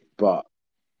 But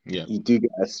Yeah. you do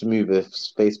get a smoother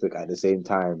Facebook at the same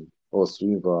time, or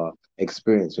smoother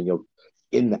experience when you're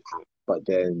in the app. But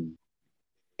then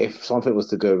if something was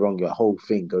to go wrong, your whole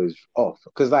thing goes off.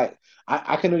 Because like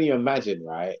I can only imagine,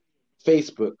 right?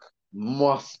 Facebook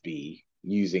must be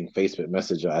using Facebook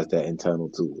Messenger as their internal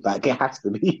tool. Like it has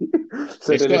to be.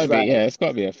 So It's then got it's to be, like yeah, it's got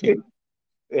to be, I think.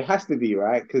 It has to be,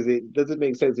 right? Because it doesn't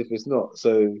make sense if it's not.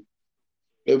 So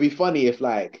it would be funny if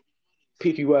like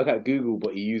if you work at Google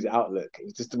but you use Outlook.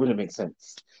 It just wouldn't make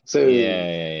sense. So Yeah,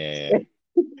 yeah, yeah, yeah.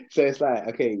 so it's like,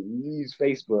 okay, you use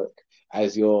Facebook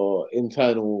as your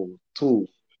internal tool,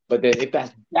 but then if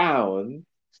that's down,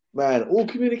 man, all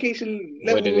communication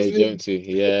Where levels did must they have been jump to?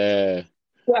 Yeah,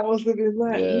 that must have been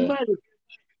like yeah. mad.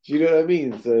 Do you know what I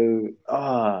mean? So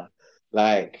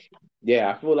like yeah,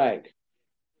 I feel like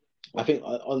I think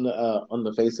on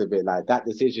the face of it, like that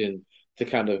decision to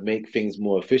kind of make things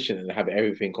more efficient and have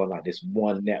everything on like this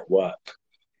one network.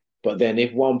 But then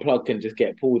if one plug can just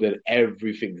get pulled and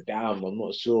everything's down, I'm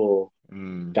not sure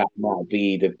Mm, that might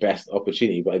be the best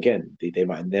opportunity. But again, they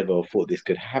might never have thought this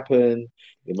could happen.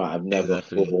 They might have never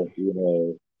exactly. thought,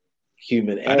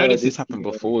 human I know error. this has This, happened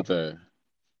before though.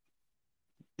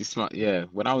 This might, yeah.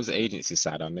 When I was agency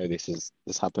side, I know this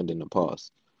happened in the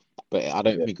past, but I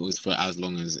don't yeah, think it was for as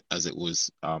long as it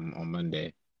was on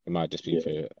Monday. It might just be yeah,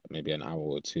 for maybe an hour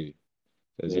or two.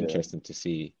 So it's yeah, interesting to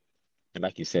see. And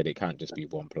like you said, it can't just be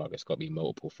one plug. It's got to be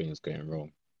multiple things going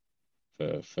wrong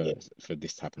for yeah, for for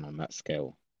this to happen on that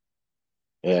scale.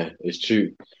 yeah. It's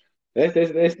true.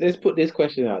 Let's put this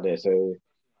question out there. So,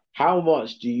 how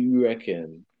much do you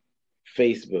reckon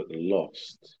Facebook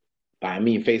lost? I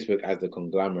mean, Facebook as the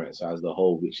conglomerate, so as the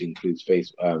whole, which includes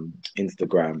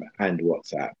Instagram, and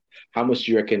WhatsApp. How much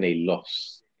do you reckon they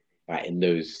lost, like in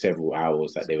those several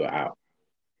hours that they were out?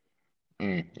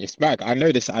 It's back. I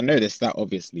know this that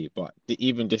obviously, but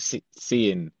even just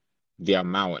seeing the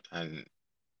amount and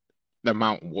the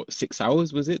amount, what, 6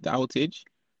 hours was it, the outage?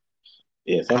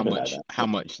 Yeah, something like that. How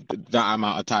much that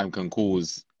amount of time can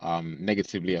cause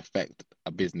negatively affect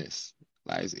a business.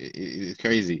 Like it's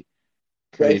crazy,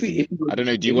 But crazy. I don't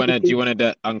know. if you Do you think, want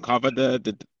to uncover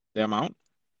the amount?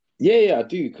 yeah, I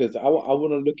do because I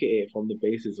want to look at it from the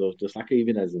basis of just like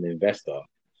even as an investor,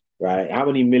 right? How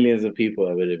many millions of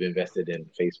people would have invested in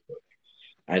Facebook?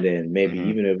 And then maybe Hmm.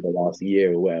 even over the last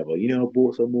year or whatever,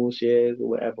 bought some more shares or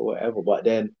whatever, whatever. But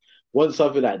then once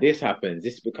something like this happens,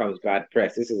 this becomes bad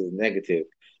press. This is negative.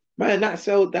 Man,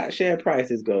 that share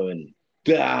price is going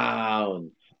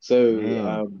down. So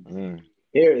Mm, mm,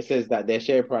 here it says that their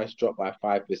share price dropped by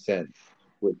 5%,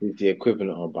 which is the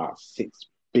equivalent of about $6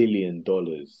 billion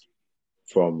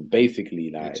from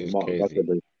basically which like is Mark crazy.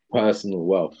 Zuckerberg's personal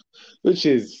wealth, which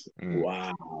is Mm.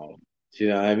 wow. Do you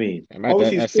know what I mean? Imagine,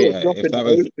 Obviously, it's I still see a drop if in that the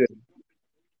was. ocean.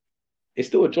 It's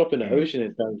still a drop in the Mm. ocean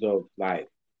in terms of like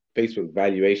Facebook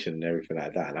valuation and everything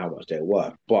like that and how much they're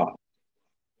worth. But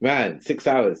man, 6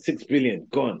 hours, 6 billion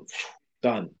gone,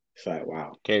 done. It's like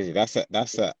wow, Crazy.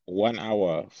 That's a 1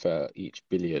 hour for each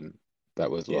billion that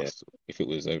was yeah. lost if it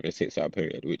was over a 6 hour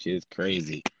period, which is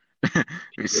crazy.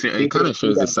 It People kind of don't see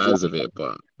shows the that. size of it,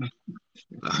 but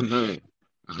I know,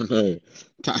 I know.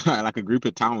 Like a group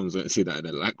of towns don't see that in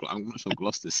a like. I'm not sure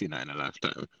Gloucester's seen that in a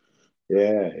lifetime.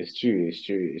 Yeah, it's true. It's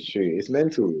true. It's true. It's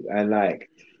mental and like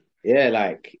yeah,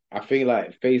 like I feel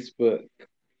like Facebook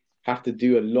have to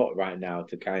do a lot right now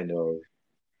to kind of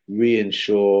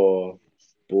reinsure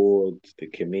board, the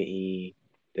committee,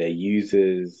 their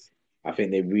users. I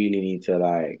think they really need to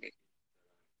like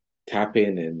tap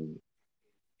in and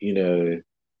you know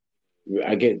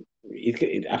I get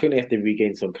I think they have to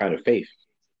regain some kind of faith.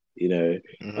 You know,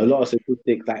 a Hmm. lot of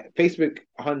statistics like Facebook,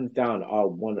 hands down, are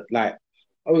one like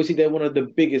obviously they're one of the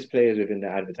biggest players within the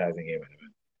advertising game,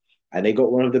 and they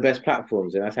got one of the best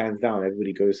platforms, and that's hands down.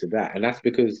 Everybody goes to that, and that's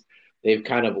because they've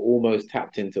kind of almost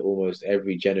tapped into almost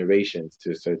every generation,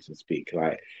 to so to speak.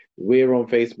 Like we're on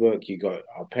Facebook, you got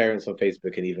our parents on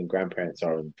Facebook, and even grandparents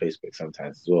are on Facebook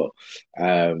sometimes as well.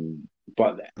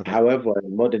 But Hmm. however,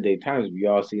 in modern day times, we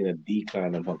are seeing a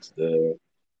decline amongst the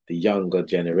younger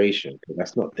generation because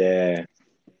that's not their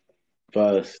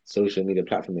first social media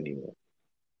platform anymore.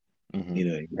 Hmm.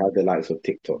 You have the likes of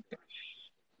TikTok,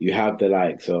 you have the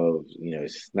likes of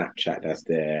Snapchat that's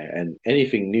there, and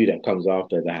anything new that comes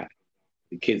after that,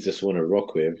 the kids just want to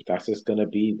rock with. That's just gonna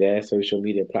be their social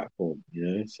media platform.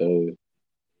 So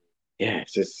yeah,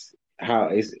 it's just how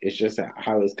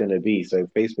it's gonna be. So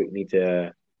Facebook need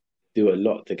to do a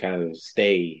lot to kind of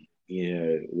stay,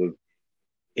 with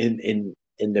in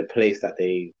the place that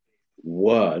they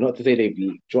were. Not to say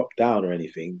they've dropped down or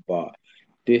anything, but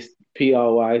this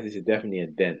PR wise, this is definitely a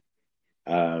dent.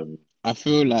 Um, I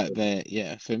feel like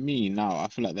yeah, for me now, I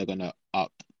feel like they're gonna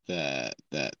up their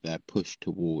push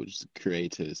towards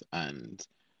creators and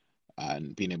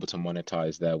being able to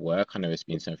monetize their work. I know it's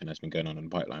been something that's been going on in the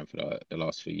pipeline for the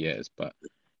last few years, but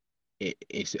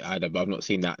I've not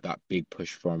seen that big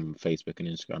push from Facebook and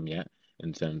Instagram yet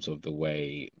in terms of the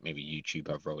way maybe YouTube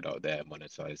have rolled out their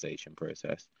monetization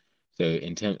process. So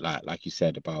in terms like you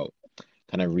said about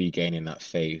kind of regaining that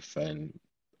faith and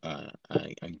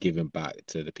giving back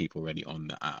to the people already on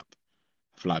the app.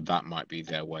 I feel like that might be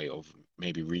their way of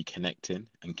maybe reconnecting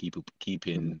and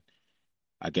keeping,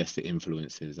 I guess, the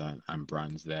influences and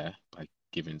brands there by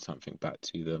giving something back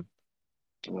to them.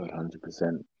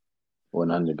 100%.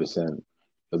 100%.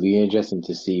 It'll be interesting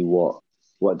to see what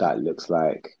that looks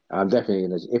like. I'm definitely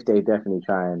gonna if they definitely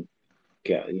try and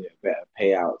get better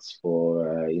payouts for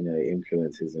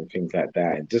influencers and things like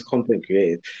that and just content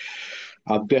creators.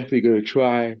 I'm definitely gonna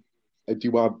try and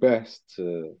do my best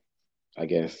to, I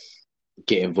guess,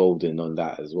 get involved in on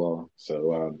that as well.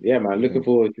 So yeah, man, Hmm. looking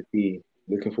forward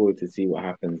to see what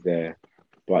happens there.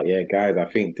 But yeah, guys, I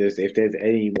think this if there's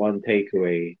any one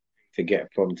takeaway to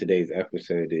get from today's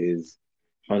episode is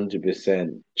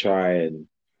 100% try and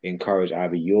encourage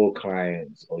either your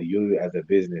clients or you as a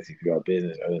business, if you're a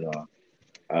business owner,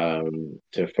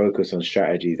 to focus on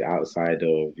strategies outside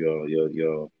of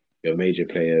your major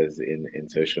players in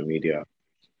social media.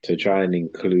 To try and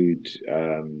include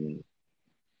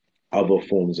other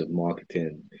forms of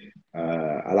marketing.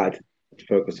 I like to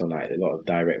focus on like a lot of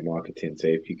direct marketing. So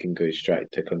if you can go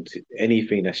straight to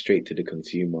anything that's straight to the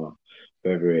consumer,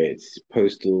 whether it's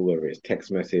postal, whether it's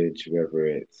text message, whether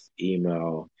it's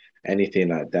email, anything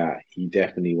like that, you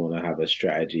definitely want to have a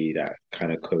strategy that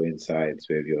kind of coincides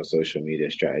with your social media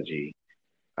strategy.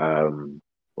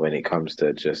 When it comes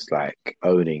to just like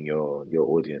owning your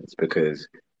audience, because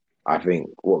I think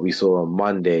what we saw on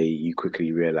Monday, you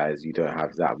quickly realize you don't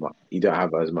have that much, you don't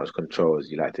have as much control as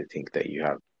you like to think that you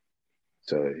have.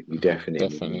 So you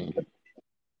Definitely.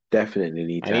 definitely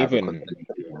need to And have a even consistent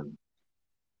plan.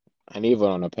 and even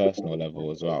on a personal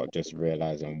level as well, just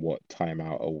realizing what time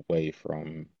out away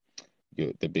from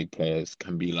the big players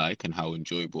can be like and how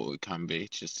enjoyable it can be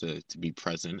just to be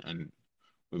present and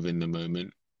within the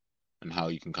moment and how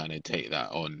you can kind of take that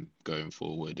on going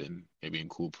forward and maybe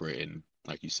incorporating,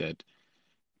 like you said,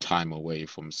 time away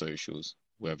from socials,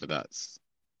 whether that's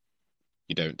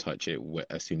you don't touch it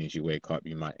as soon as you wake up.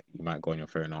 You might go on your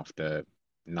phone after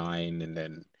 9 and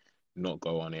then not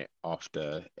go on it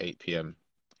after 8 p.m.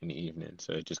 in the evening.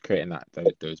 So just creating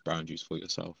those boundaries for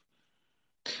yourself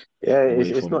Yeah,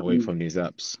 away it's from not away easy. from these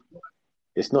apps.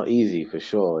 It's not easy for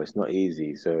sure. It's not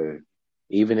easy. So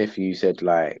even if you said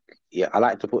like, yeah, I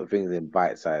like to put things in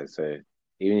bite size. So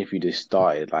even if you just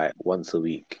started like once a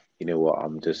week, you know what,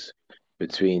 I'm just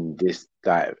between this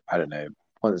like I don't know,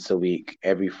 once a week,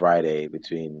 every Friday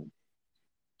between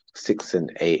 6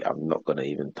 and 8, I'm not gonna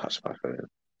even touch my phone.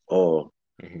 Or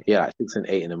Hmm. yeah, like 6 and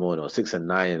 8 in the morning, or 6 and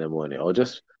 9 in the morning, or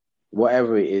just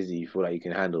whatever it is that you feel like you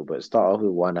can handle. But start off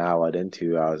with 1 hour, then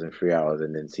 2 hours, and 3 hours,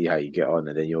 and then see how you get on,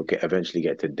 and then you'll get eventually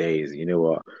get to days. You know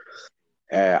what?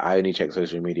 I only check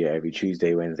social media every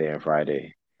Tuesday, Wednesday, and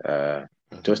Friday, uh,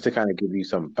 Hmm. just to kind of give you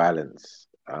some balance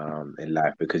in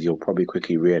life, because you'll probably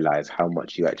quickly realize how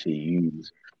much you actually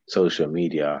use social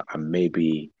media, and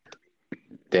maybe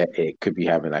that it could be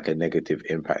having like a negative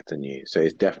impact on you. So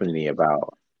it's definitely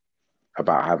about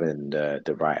having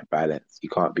the right balance. You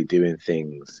can't be doing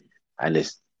things and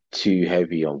it's too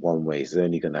heavy on one way. It's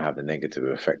only going to have a negative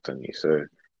effect on you. So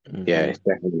yeah, Hmm. it's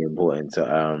definitely important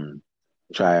to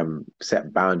try and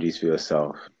set boundaries for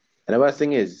yourself. And the worst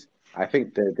thing is, I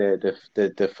think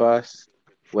the first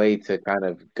way to kind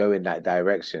of go in that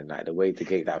direction, like the way to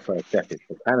get that first step, is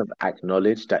to kind of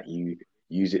acknowledge that you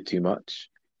use it too much.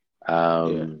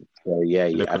 Yeah. So yeah,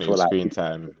 I Looking at feel your like screen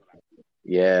time.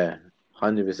 yeah,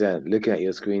 100%. Looking at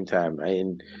your screen time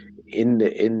and in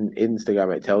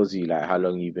Instagram, it tells you like how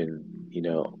long you've been,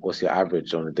 what's your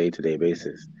average on a day-to-day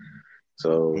basis.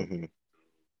 So Hmm.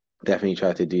 definitely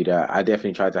try to do that. I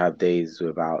definitely try to have days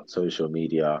without social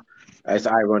media. It's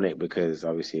ironic because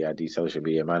obviously I do social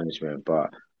media management, but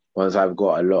once I've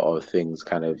got a lot of things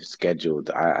kind of scheduled,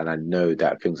 and I know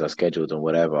that things are scheduled and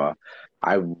whatever,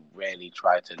 I rarely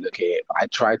try to look at it. I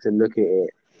try to look at it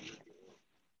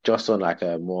just on like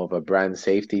a more of a brand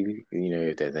safety,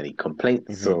 if there's any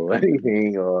complaints Hmm. or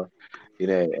anything, or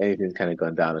anything's kind of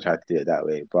gone down, I try to do it that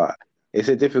way. But it's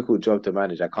a difficult job to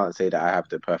manage. I can't say that I have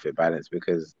the perfect balance,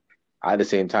 because at the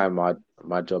same time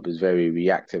my job is very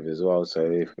reactive as well. So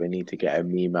if we need to get a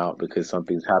meme out because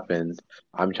something's happened,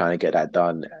 I'm trying to get that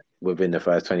done within the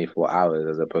first 24 hours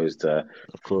as opposed to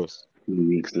Of course. 2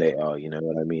 weeks later, you know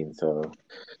what I mean? So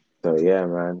yeah,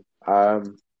 man.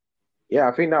 Yeah,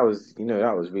 I think that was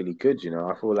really good.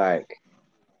 I feel like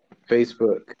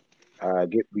Facebook,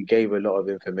 we gave a lot of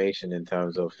information in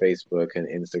terms of Facebook and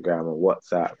Instagram and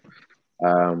WhatsApp.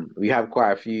 We have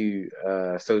quite a few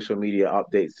social media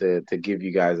updates to give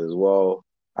you guys as well.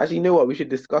 Actually, you know what? We should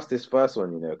discuss this first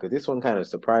one, because this one kind of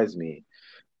surprised me.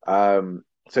 Um,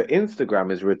 so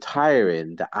Instagram is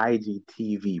retiring the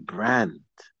IGTV brand.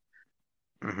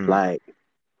 Hmm. Like,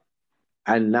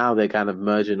 and now they're kind of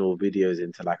merging all videos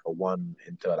into like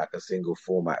a single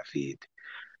format feed.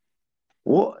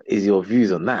 What is your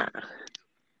views on that?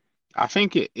 I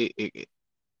think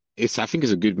it's I think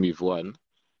it's a good move. One,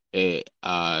 it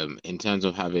in terms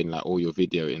of having like all your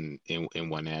video in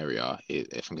one area, I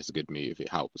think it's a good move. It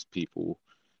helps people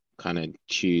kind of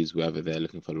choose whether they're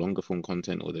looking for longer form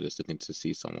content or they're just looking to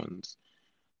see someone's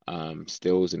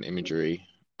stills and imagery.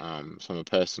 From a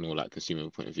personal like consumer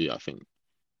point of view, I think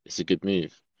it's a good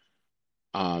move.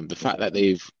 The fact that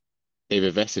they've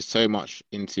invested so much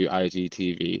into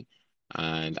IGTV,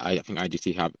 and I think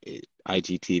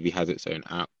IGTV has its own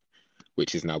app,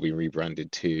 which is now being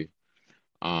rebranded to.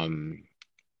 Um,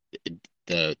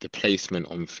 the placement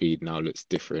on feed now looks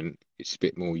different. It's a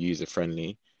bit more user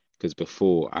friendly because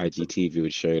before IGTV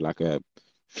would show like a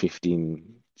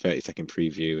 15-30 second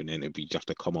preview, and then it'd be just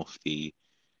to come off the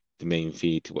main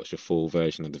feed to watch the full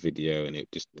version of the video, and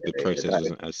it just the process That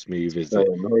is wasn't as smooth as so it.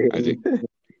 annoying.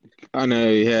 I know,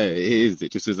 yeah, it is.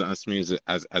 It just isn't as smooth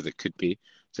as it could be.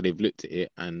 So they've looked at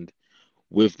it, and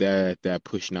with their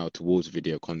push now towards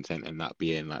video content and that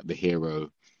being like the hero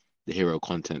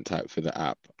content type for the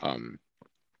app,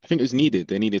 I think it was needed.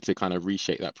 They needed to kind of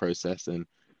reshape that process and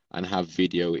have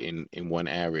video in one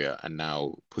area and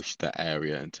now push that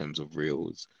area in terms of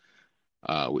reels,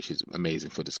 which is amazing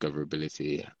for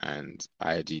discoverability and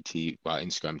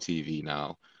Instagram TV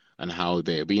now, and how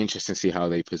they it'll be interesting to see how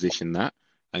they position that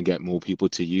and get more people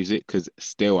to use it because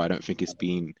still I don't think it's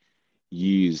been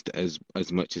used as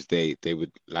much as they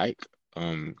would like.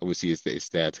 Obviously it's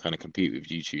there to kind of compete with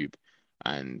YouTube,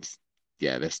 and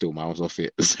yeah, they're still miles off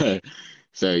it.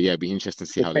 So yeah, it'd be interesting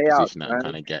to see The how they payouts, position that and man.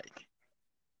 kind of get.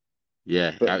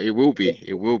 Yeah, But it will be.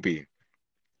 It will be.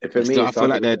 for But me, still, I it's feel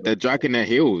something. like they're dragging their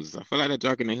heels. I feel like they're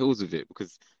dragging their heels with it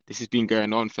because this has been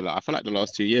going on for like I feel like the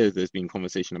last 2 years there's been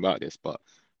conversation about this, but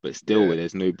still Yeah,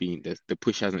 there's no been there's, the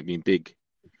push hasn't been big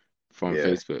from yeah,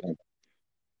 Facebook.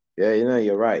 yeah. You know,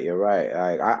 you're right. You're right.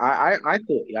 Like I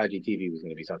thought the IGTV was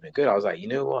going to be something good. I was like, you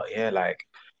know what? Yeah, like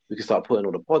we could start putting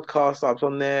all the podcast ups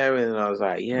on there, and I was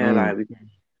like, yeah, Mm, like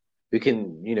we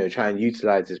can, try and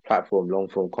utilize this platform, long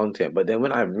form content. But then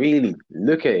when I really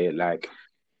look at it, like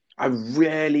I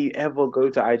rarely ever go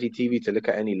to IGTV to look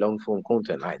at any long form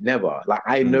content. Like never. Like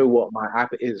I mm, know what my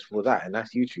app is for that, and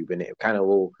that's YouTube, and it kind of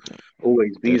will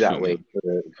always be that way definitely.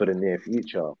 for the near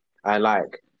future. And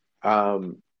like,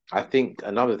 um, I think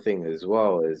another thing as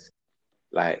well is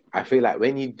like I feel like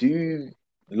when you do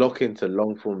look into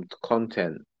long form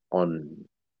content on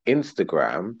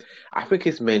Instagram, I think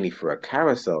it's mainly for a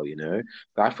carousel.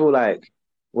 But I feel like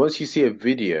once you see a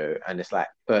video and it's like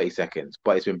 30 seconds,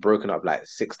 but it's been broken up like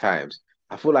six times,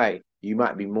 I feel like you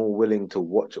might be more willing to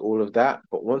watch all of that.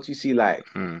 But once you see like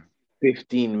Mm.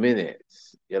 15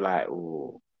 minutes, you're like,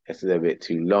 oh, it's a little bit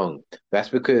too long. That's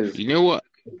because, You know what?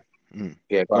 Mm,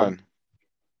 yeah, go go on. on.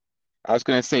 I was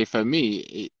gonna say for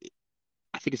me,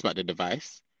 I think it's about the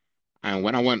device. And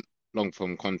when I want long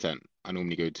form content, I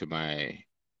normally go to my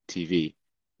TV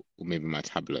or maybe my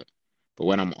tablet. But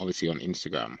when I'm obviously on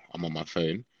Instagram, I'm on my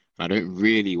phone, and I don't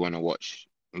really want to watch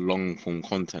long form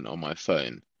content on my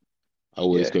phone. I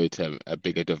always Yeah. go to a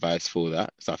bigger device for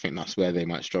that. So I think that's where they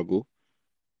might struggle.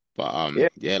 But Yeah.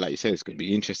 yeah, like you said, it's gonna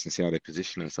be interesting to see how they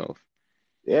position themselves.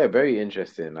 Yeah, very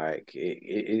interesting. Like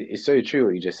it's so true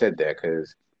what you just said there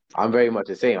because I'm very much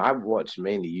the same. I watch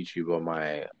mainly YouTube on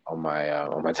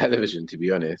my television, to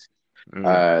be honest.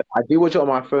 Mm. I do watch it on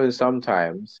my phone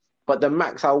sometimes, but the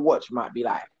max I'll watch might be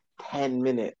like 10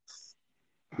 minutes.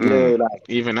 Hmm. Like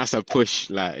Even that's a push,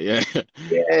 like yeah.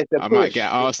 yeah, it's a I might push.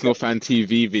 get Arsenal fan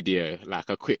TV video, like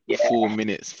a quick Yeah, 4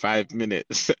 minutes, 5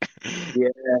 minutes. yeah,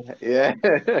 yeah.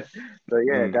 So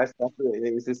yeah, Mm, that's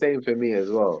it's the same for me as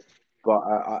well. But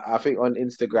I think on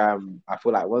Instagram, I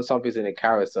feel like when something's in a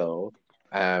carousel,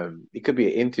 it could be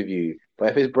an interview, but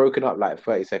if it's broken up like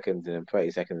 30 seconds and then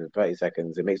 30 seconds and 30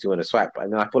 seconds, it makes me want to swipe.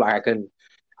 And then I feel like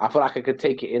I could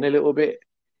take it in a little bit,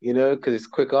 because it's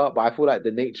quicker. But I feel like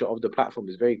the nature of the platform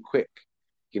is very quick.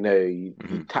 You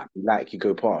mhm. tap, you like, you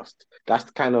go past.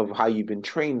 That's kind of how you've been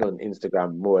trained on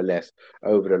Instagram, more or less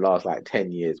over the last like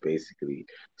 10 years, basically.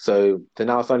 So to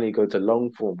now suddenly go to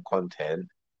long form content,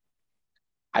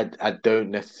 I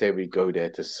don't necessarily go there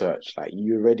to search. Like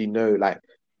you already know, like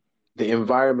the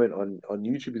environment on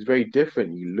YouTube is very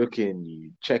different. You look in,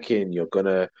 you check in, you're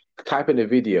gonna type in a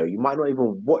video. You might not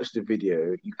even watch the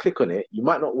video. You click on it, you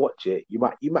might not watch it. You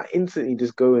might instantly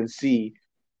just go and see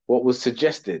what was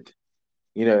suggested.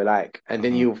 Like, and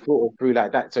then Mhm. you filter through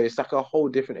like that. So it's like a whole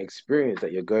different experience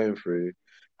that you're going through,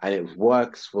 and it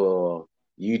works for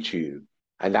YouTube.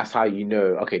 and that's how you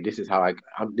know, okay, this is how I'm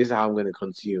going to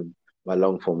consume my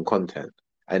long form content.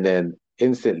 And then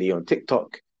instantly on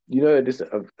TikTok, you know, just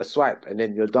a swipe, and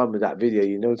then you're done with that video.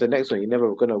 You know, the next one, you're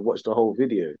never going to watch the whole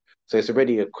video. So it's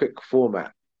already a quick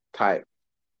format type,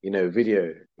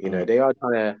 video. Mm.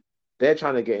 They're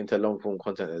trying to get into long form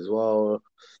content as well.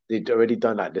 They've already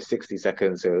done like the 60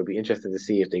 seconds, so it'll be interesting to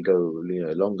see if they go,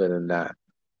 longer than that.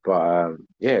 But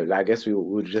yeah, I guess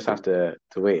we'll just have to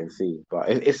wait and see. But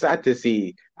it's sad to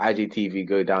see IGTV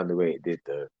go down the way it did,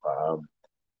 though. But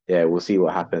yeah, we'll see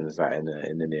what happens like in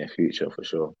the near future for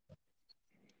sure,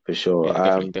 for sure. Yeah,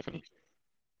 definitely, definitely.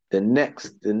 The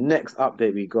next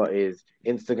update we got is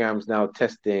Instagram's now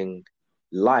testing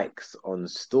likes on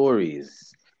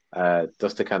stories,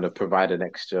 just to kind of provide an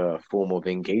extra form of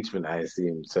engagement, I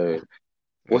assume. So,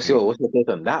 what's Hmm. your take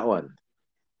on that one?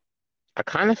 I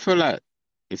kind of feel like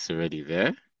it's already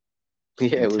there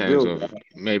Yeah, in with terms real. of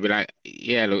maybe like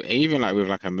yeah, look, even like with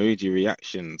like emoji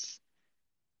reactions,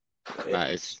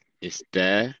 like it's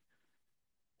there.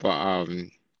 But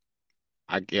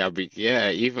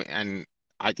yeah, even and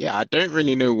I don't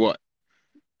really know what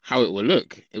how it will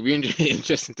look. It'll be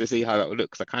interesting to see how that will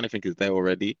look because I kind of think it's there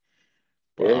already.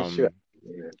 But Yeah, sure.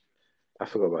 Yeah, I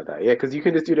forgot about that. Yeah, because you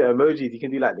can just do the emojis. You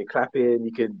can do like the clapping.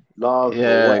 You can laugh or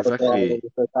yeah, whatever. exactly.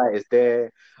 It's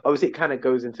there. Obviously, it kind of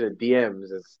goes into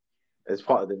DMs as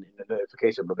part of the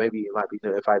notification, but maybe it might be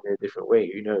notified in a different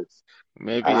way. Who knows?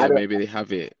 Maybe I yeah, don't.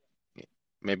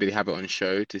 maybe they have it on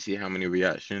show to see how many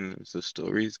reactions the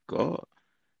stories got.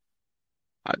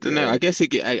 I don't know. Yeah, I guess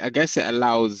it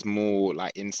allows more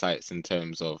like insights in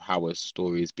terms of how a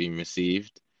story is being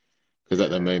received. Because at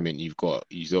the yeah, moment you've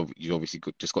obviously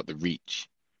just got the reach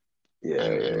yeah,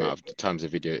 and yeah. amount of the times the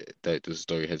video that the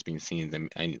story has been seen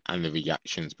and the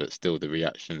reactions, but still the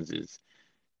reactions is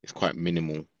quite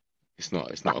minimal. It's I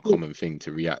not a think, common thing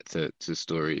to react to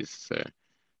stories. So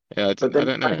yeah, but I then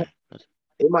don't know.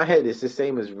 in my head, it's the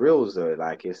same as reels though.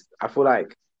 Like I feel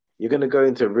like you're gonna go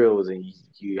into reels and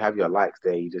you have your likes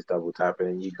there. You just double tap and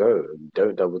then you go. You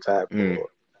don't double tap, Mm, or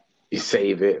you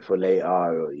save it for later,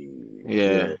 or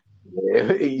yeah,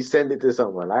 you send it to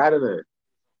someone. Like I don't know.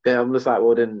 Then I'm just like,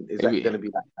 well, then is that maybe. gonna be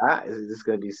like that? Is it just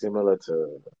gonna be similar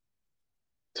to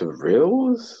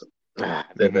reels? I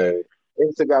don't Hmm. know.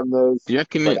 Instagram knows, Do you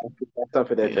reckon but it? that's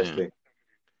something they're Yeah, testing.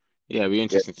 yeah. It'd be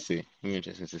Yeah. interesting to see. It'd be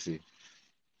interesting to see.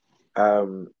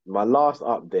 My last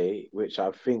update, which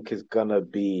I think is gonna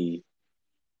be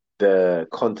the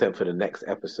content for the next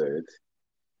episode.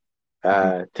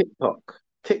 Hmm.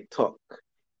 TikTok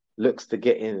looks to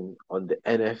get in on the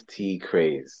NFT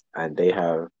craze, and they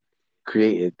have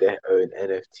created their own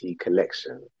NFT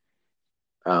collection,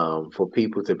 for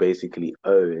people to basically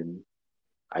own,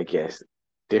 I guess,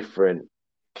 different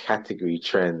category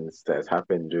trends that has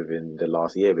happened within the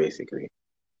last year, basically.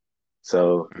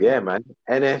 So yeah, Hmm. man,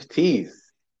 NFTs.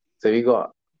 So you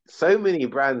got so many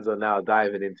brands are now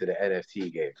diving into the NFT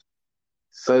game.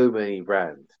 So many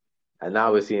brands, and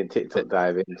now we're seeing TikTok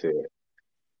dive into it.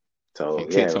 I So think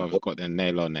yeah, TikTok have got their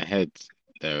nail on their head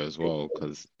there as well,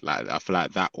 because like I feel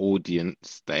like that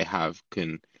audience they have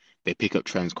they pick up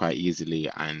trends quite easily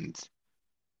and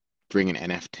bringing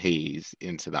NFTs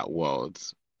into that world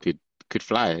could could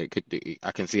fly.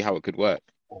 I can see how it could work.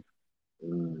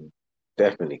 mm,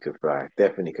 definitely could fly.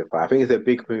 Definitely could fly. I think it's a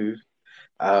big move.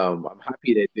 I'm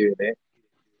happy they're doing it,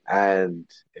 and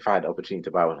if I had the opportunity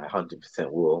to buy one, I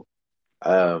 100% will.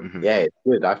 Hmm. Yeah, it's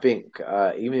good. I think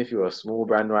even if you're a small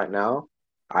brand right now,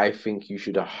 I think you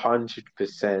should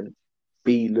 100%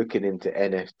 be looking into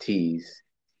NFTs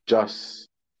just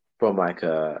from like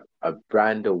a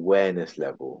brand awareness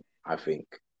level. I think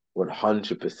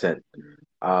 100%.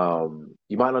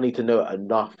 You might not need to know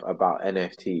enough about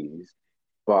NFTs,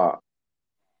 but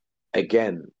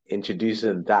again,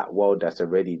 introducing that world that's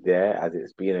already there as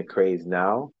it's being a craze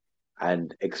now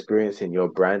and experiencing your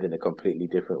brand in a completely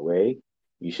different way,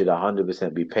 you should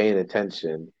 100% be paying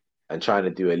attention and trying to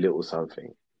do a little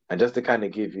something. And just to kind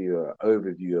of give you an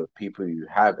overview of people who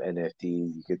have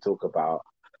NFTs, you could talk about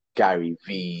Gary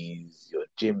V's, your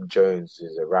Jim Jones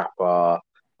is a rapper,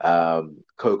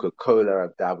 Coca-Cola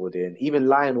I've dabbled in, even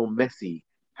Lionel Messi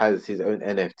has his own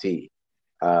NFT.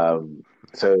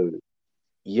 So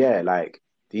yeah, like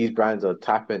these brands are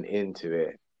tapping into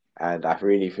it, and I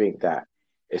really think that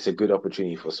it's a good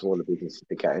opportunity for smaller businesses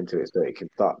to get into it, so it can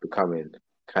start becoming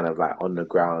kind of like on the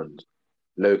ground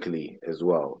locally as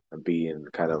well, and being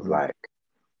kind of Hmm. like,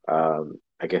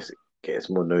 I guess it gets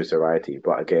more notoriety.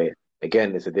 But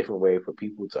again, it's a different way for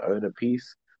people to own a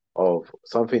piece of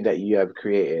something that you have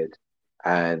created,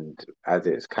 and as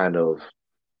it's kind of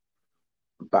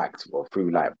backed or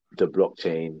through like the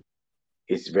blockchain,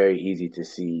 it's very easy to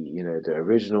see, the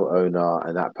original owner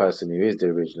and that person who is the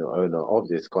original owner of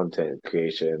this content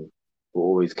creation will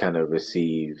always kind of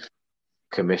receive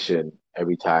commission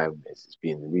every time it's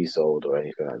being resold or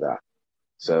anything like that.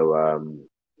 So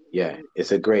yeah, I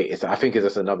think it's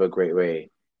just another great way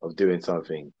of doing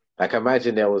something. Like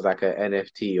imagine there was like an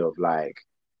NFT of like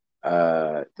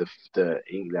the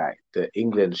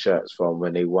England shirts from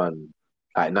when they won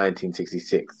like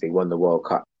 1966, they won the World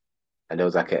Cup, and there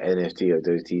was like an NFT of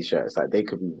those t-shirts. Like they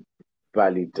could be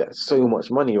valued at so much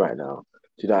money right now.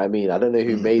 Do you know what I mean? I don't know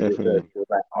who made it, Definitely.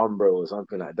 like Umbro or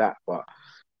something like that, but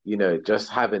just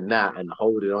having that and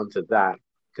holding on to that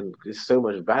there's so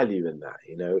much value in that.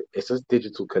 It's just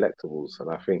digital collectibles, and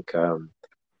I think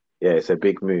yeah, it's a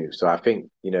big move. So I think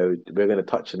we're going to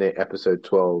touch on it. Episode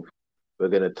 12, we're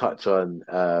going to touch on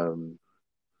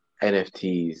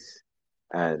NFTs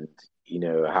and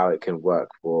how it can work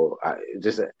for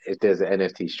just if there's an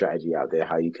NFT strategy out there,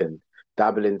 how you can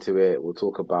dabble into it. We'll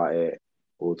talk about it.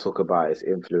 We'll talk about its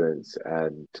influence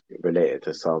and relate it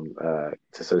to some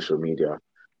to social media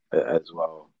as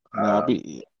well. No,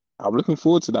 I'm looking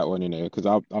forward to that one, because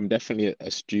I'm definitely a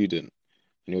student,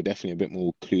 and you're definitely a bit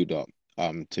more clued up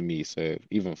to me. So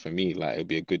even for me, like it'd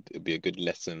be a good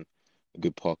lesson, a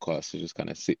good podcast to just kind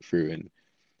of sit through and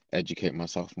educate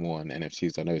myself more on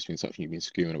NFTs. I know it's been something you've been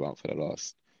screaming about for the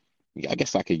last, I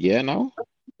guess, like a year now,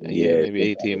 a year, Yeah, maybe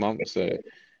 18 months. So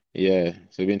yeah,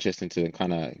 so it'd be interesting to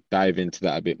kind of dive into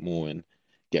that a bit more and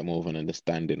get more of an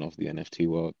understanding of the NFT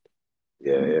world.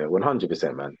 yeah,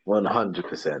 100%, man,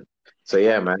 100%. So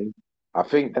yeah, man, I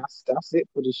think that's it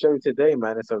for the show today,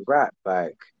 man. It's a wrap.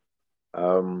 Like,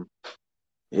 um,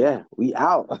 yeah, we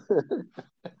out.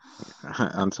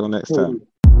 Until next time.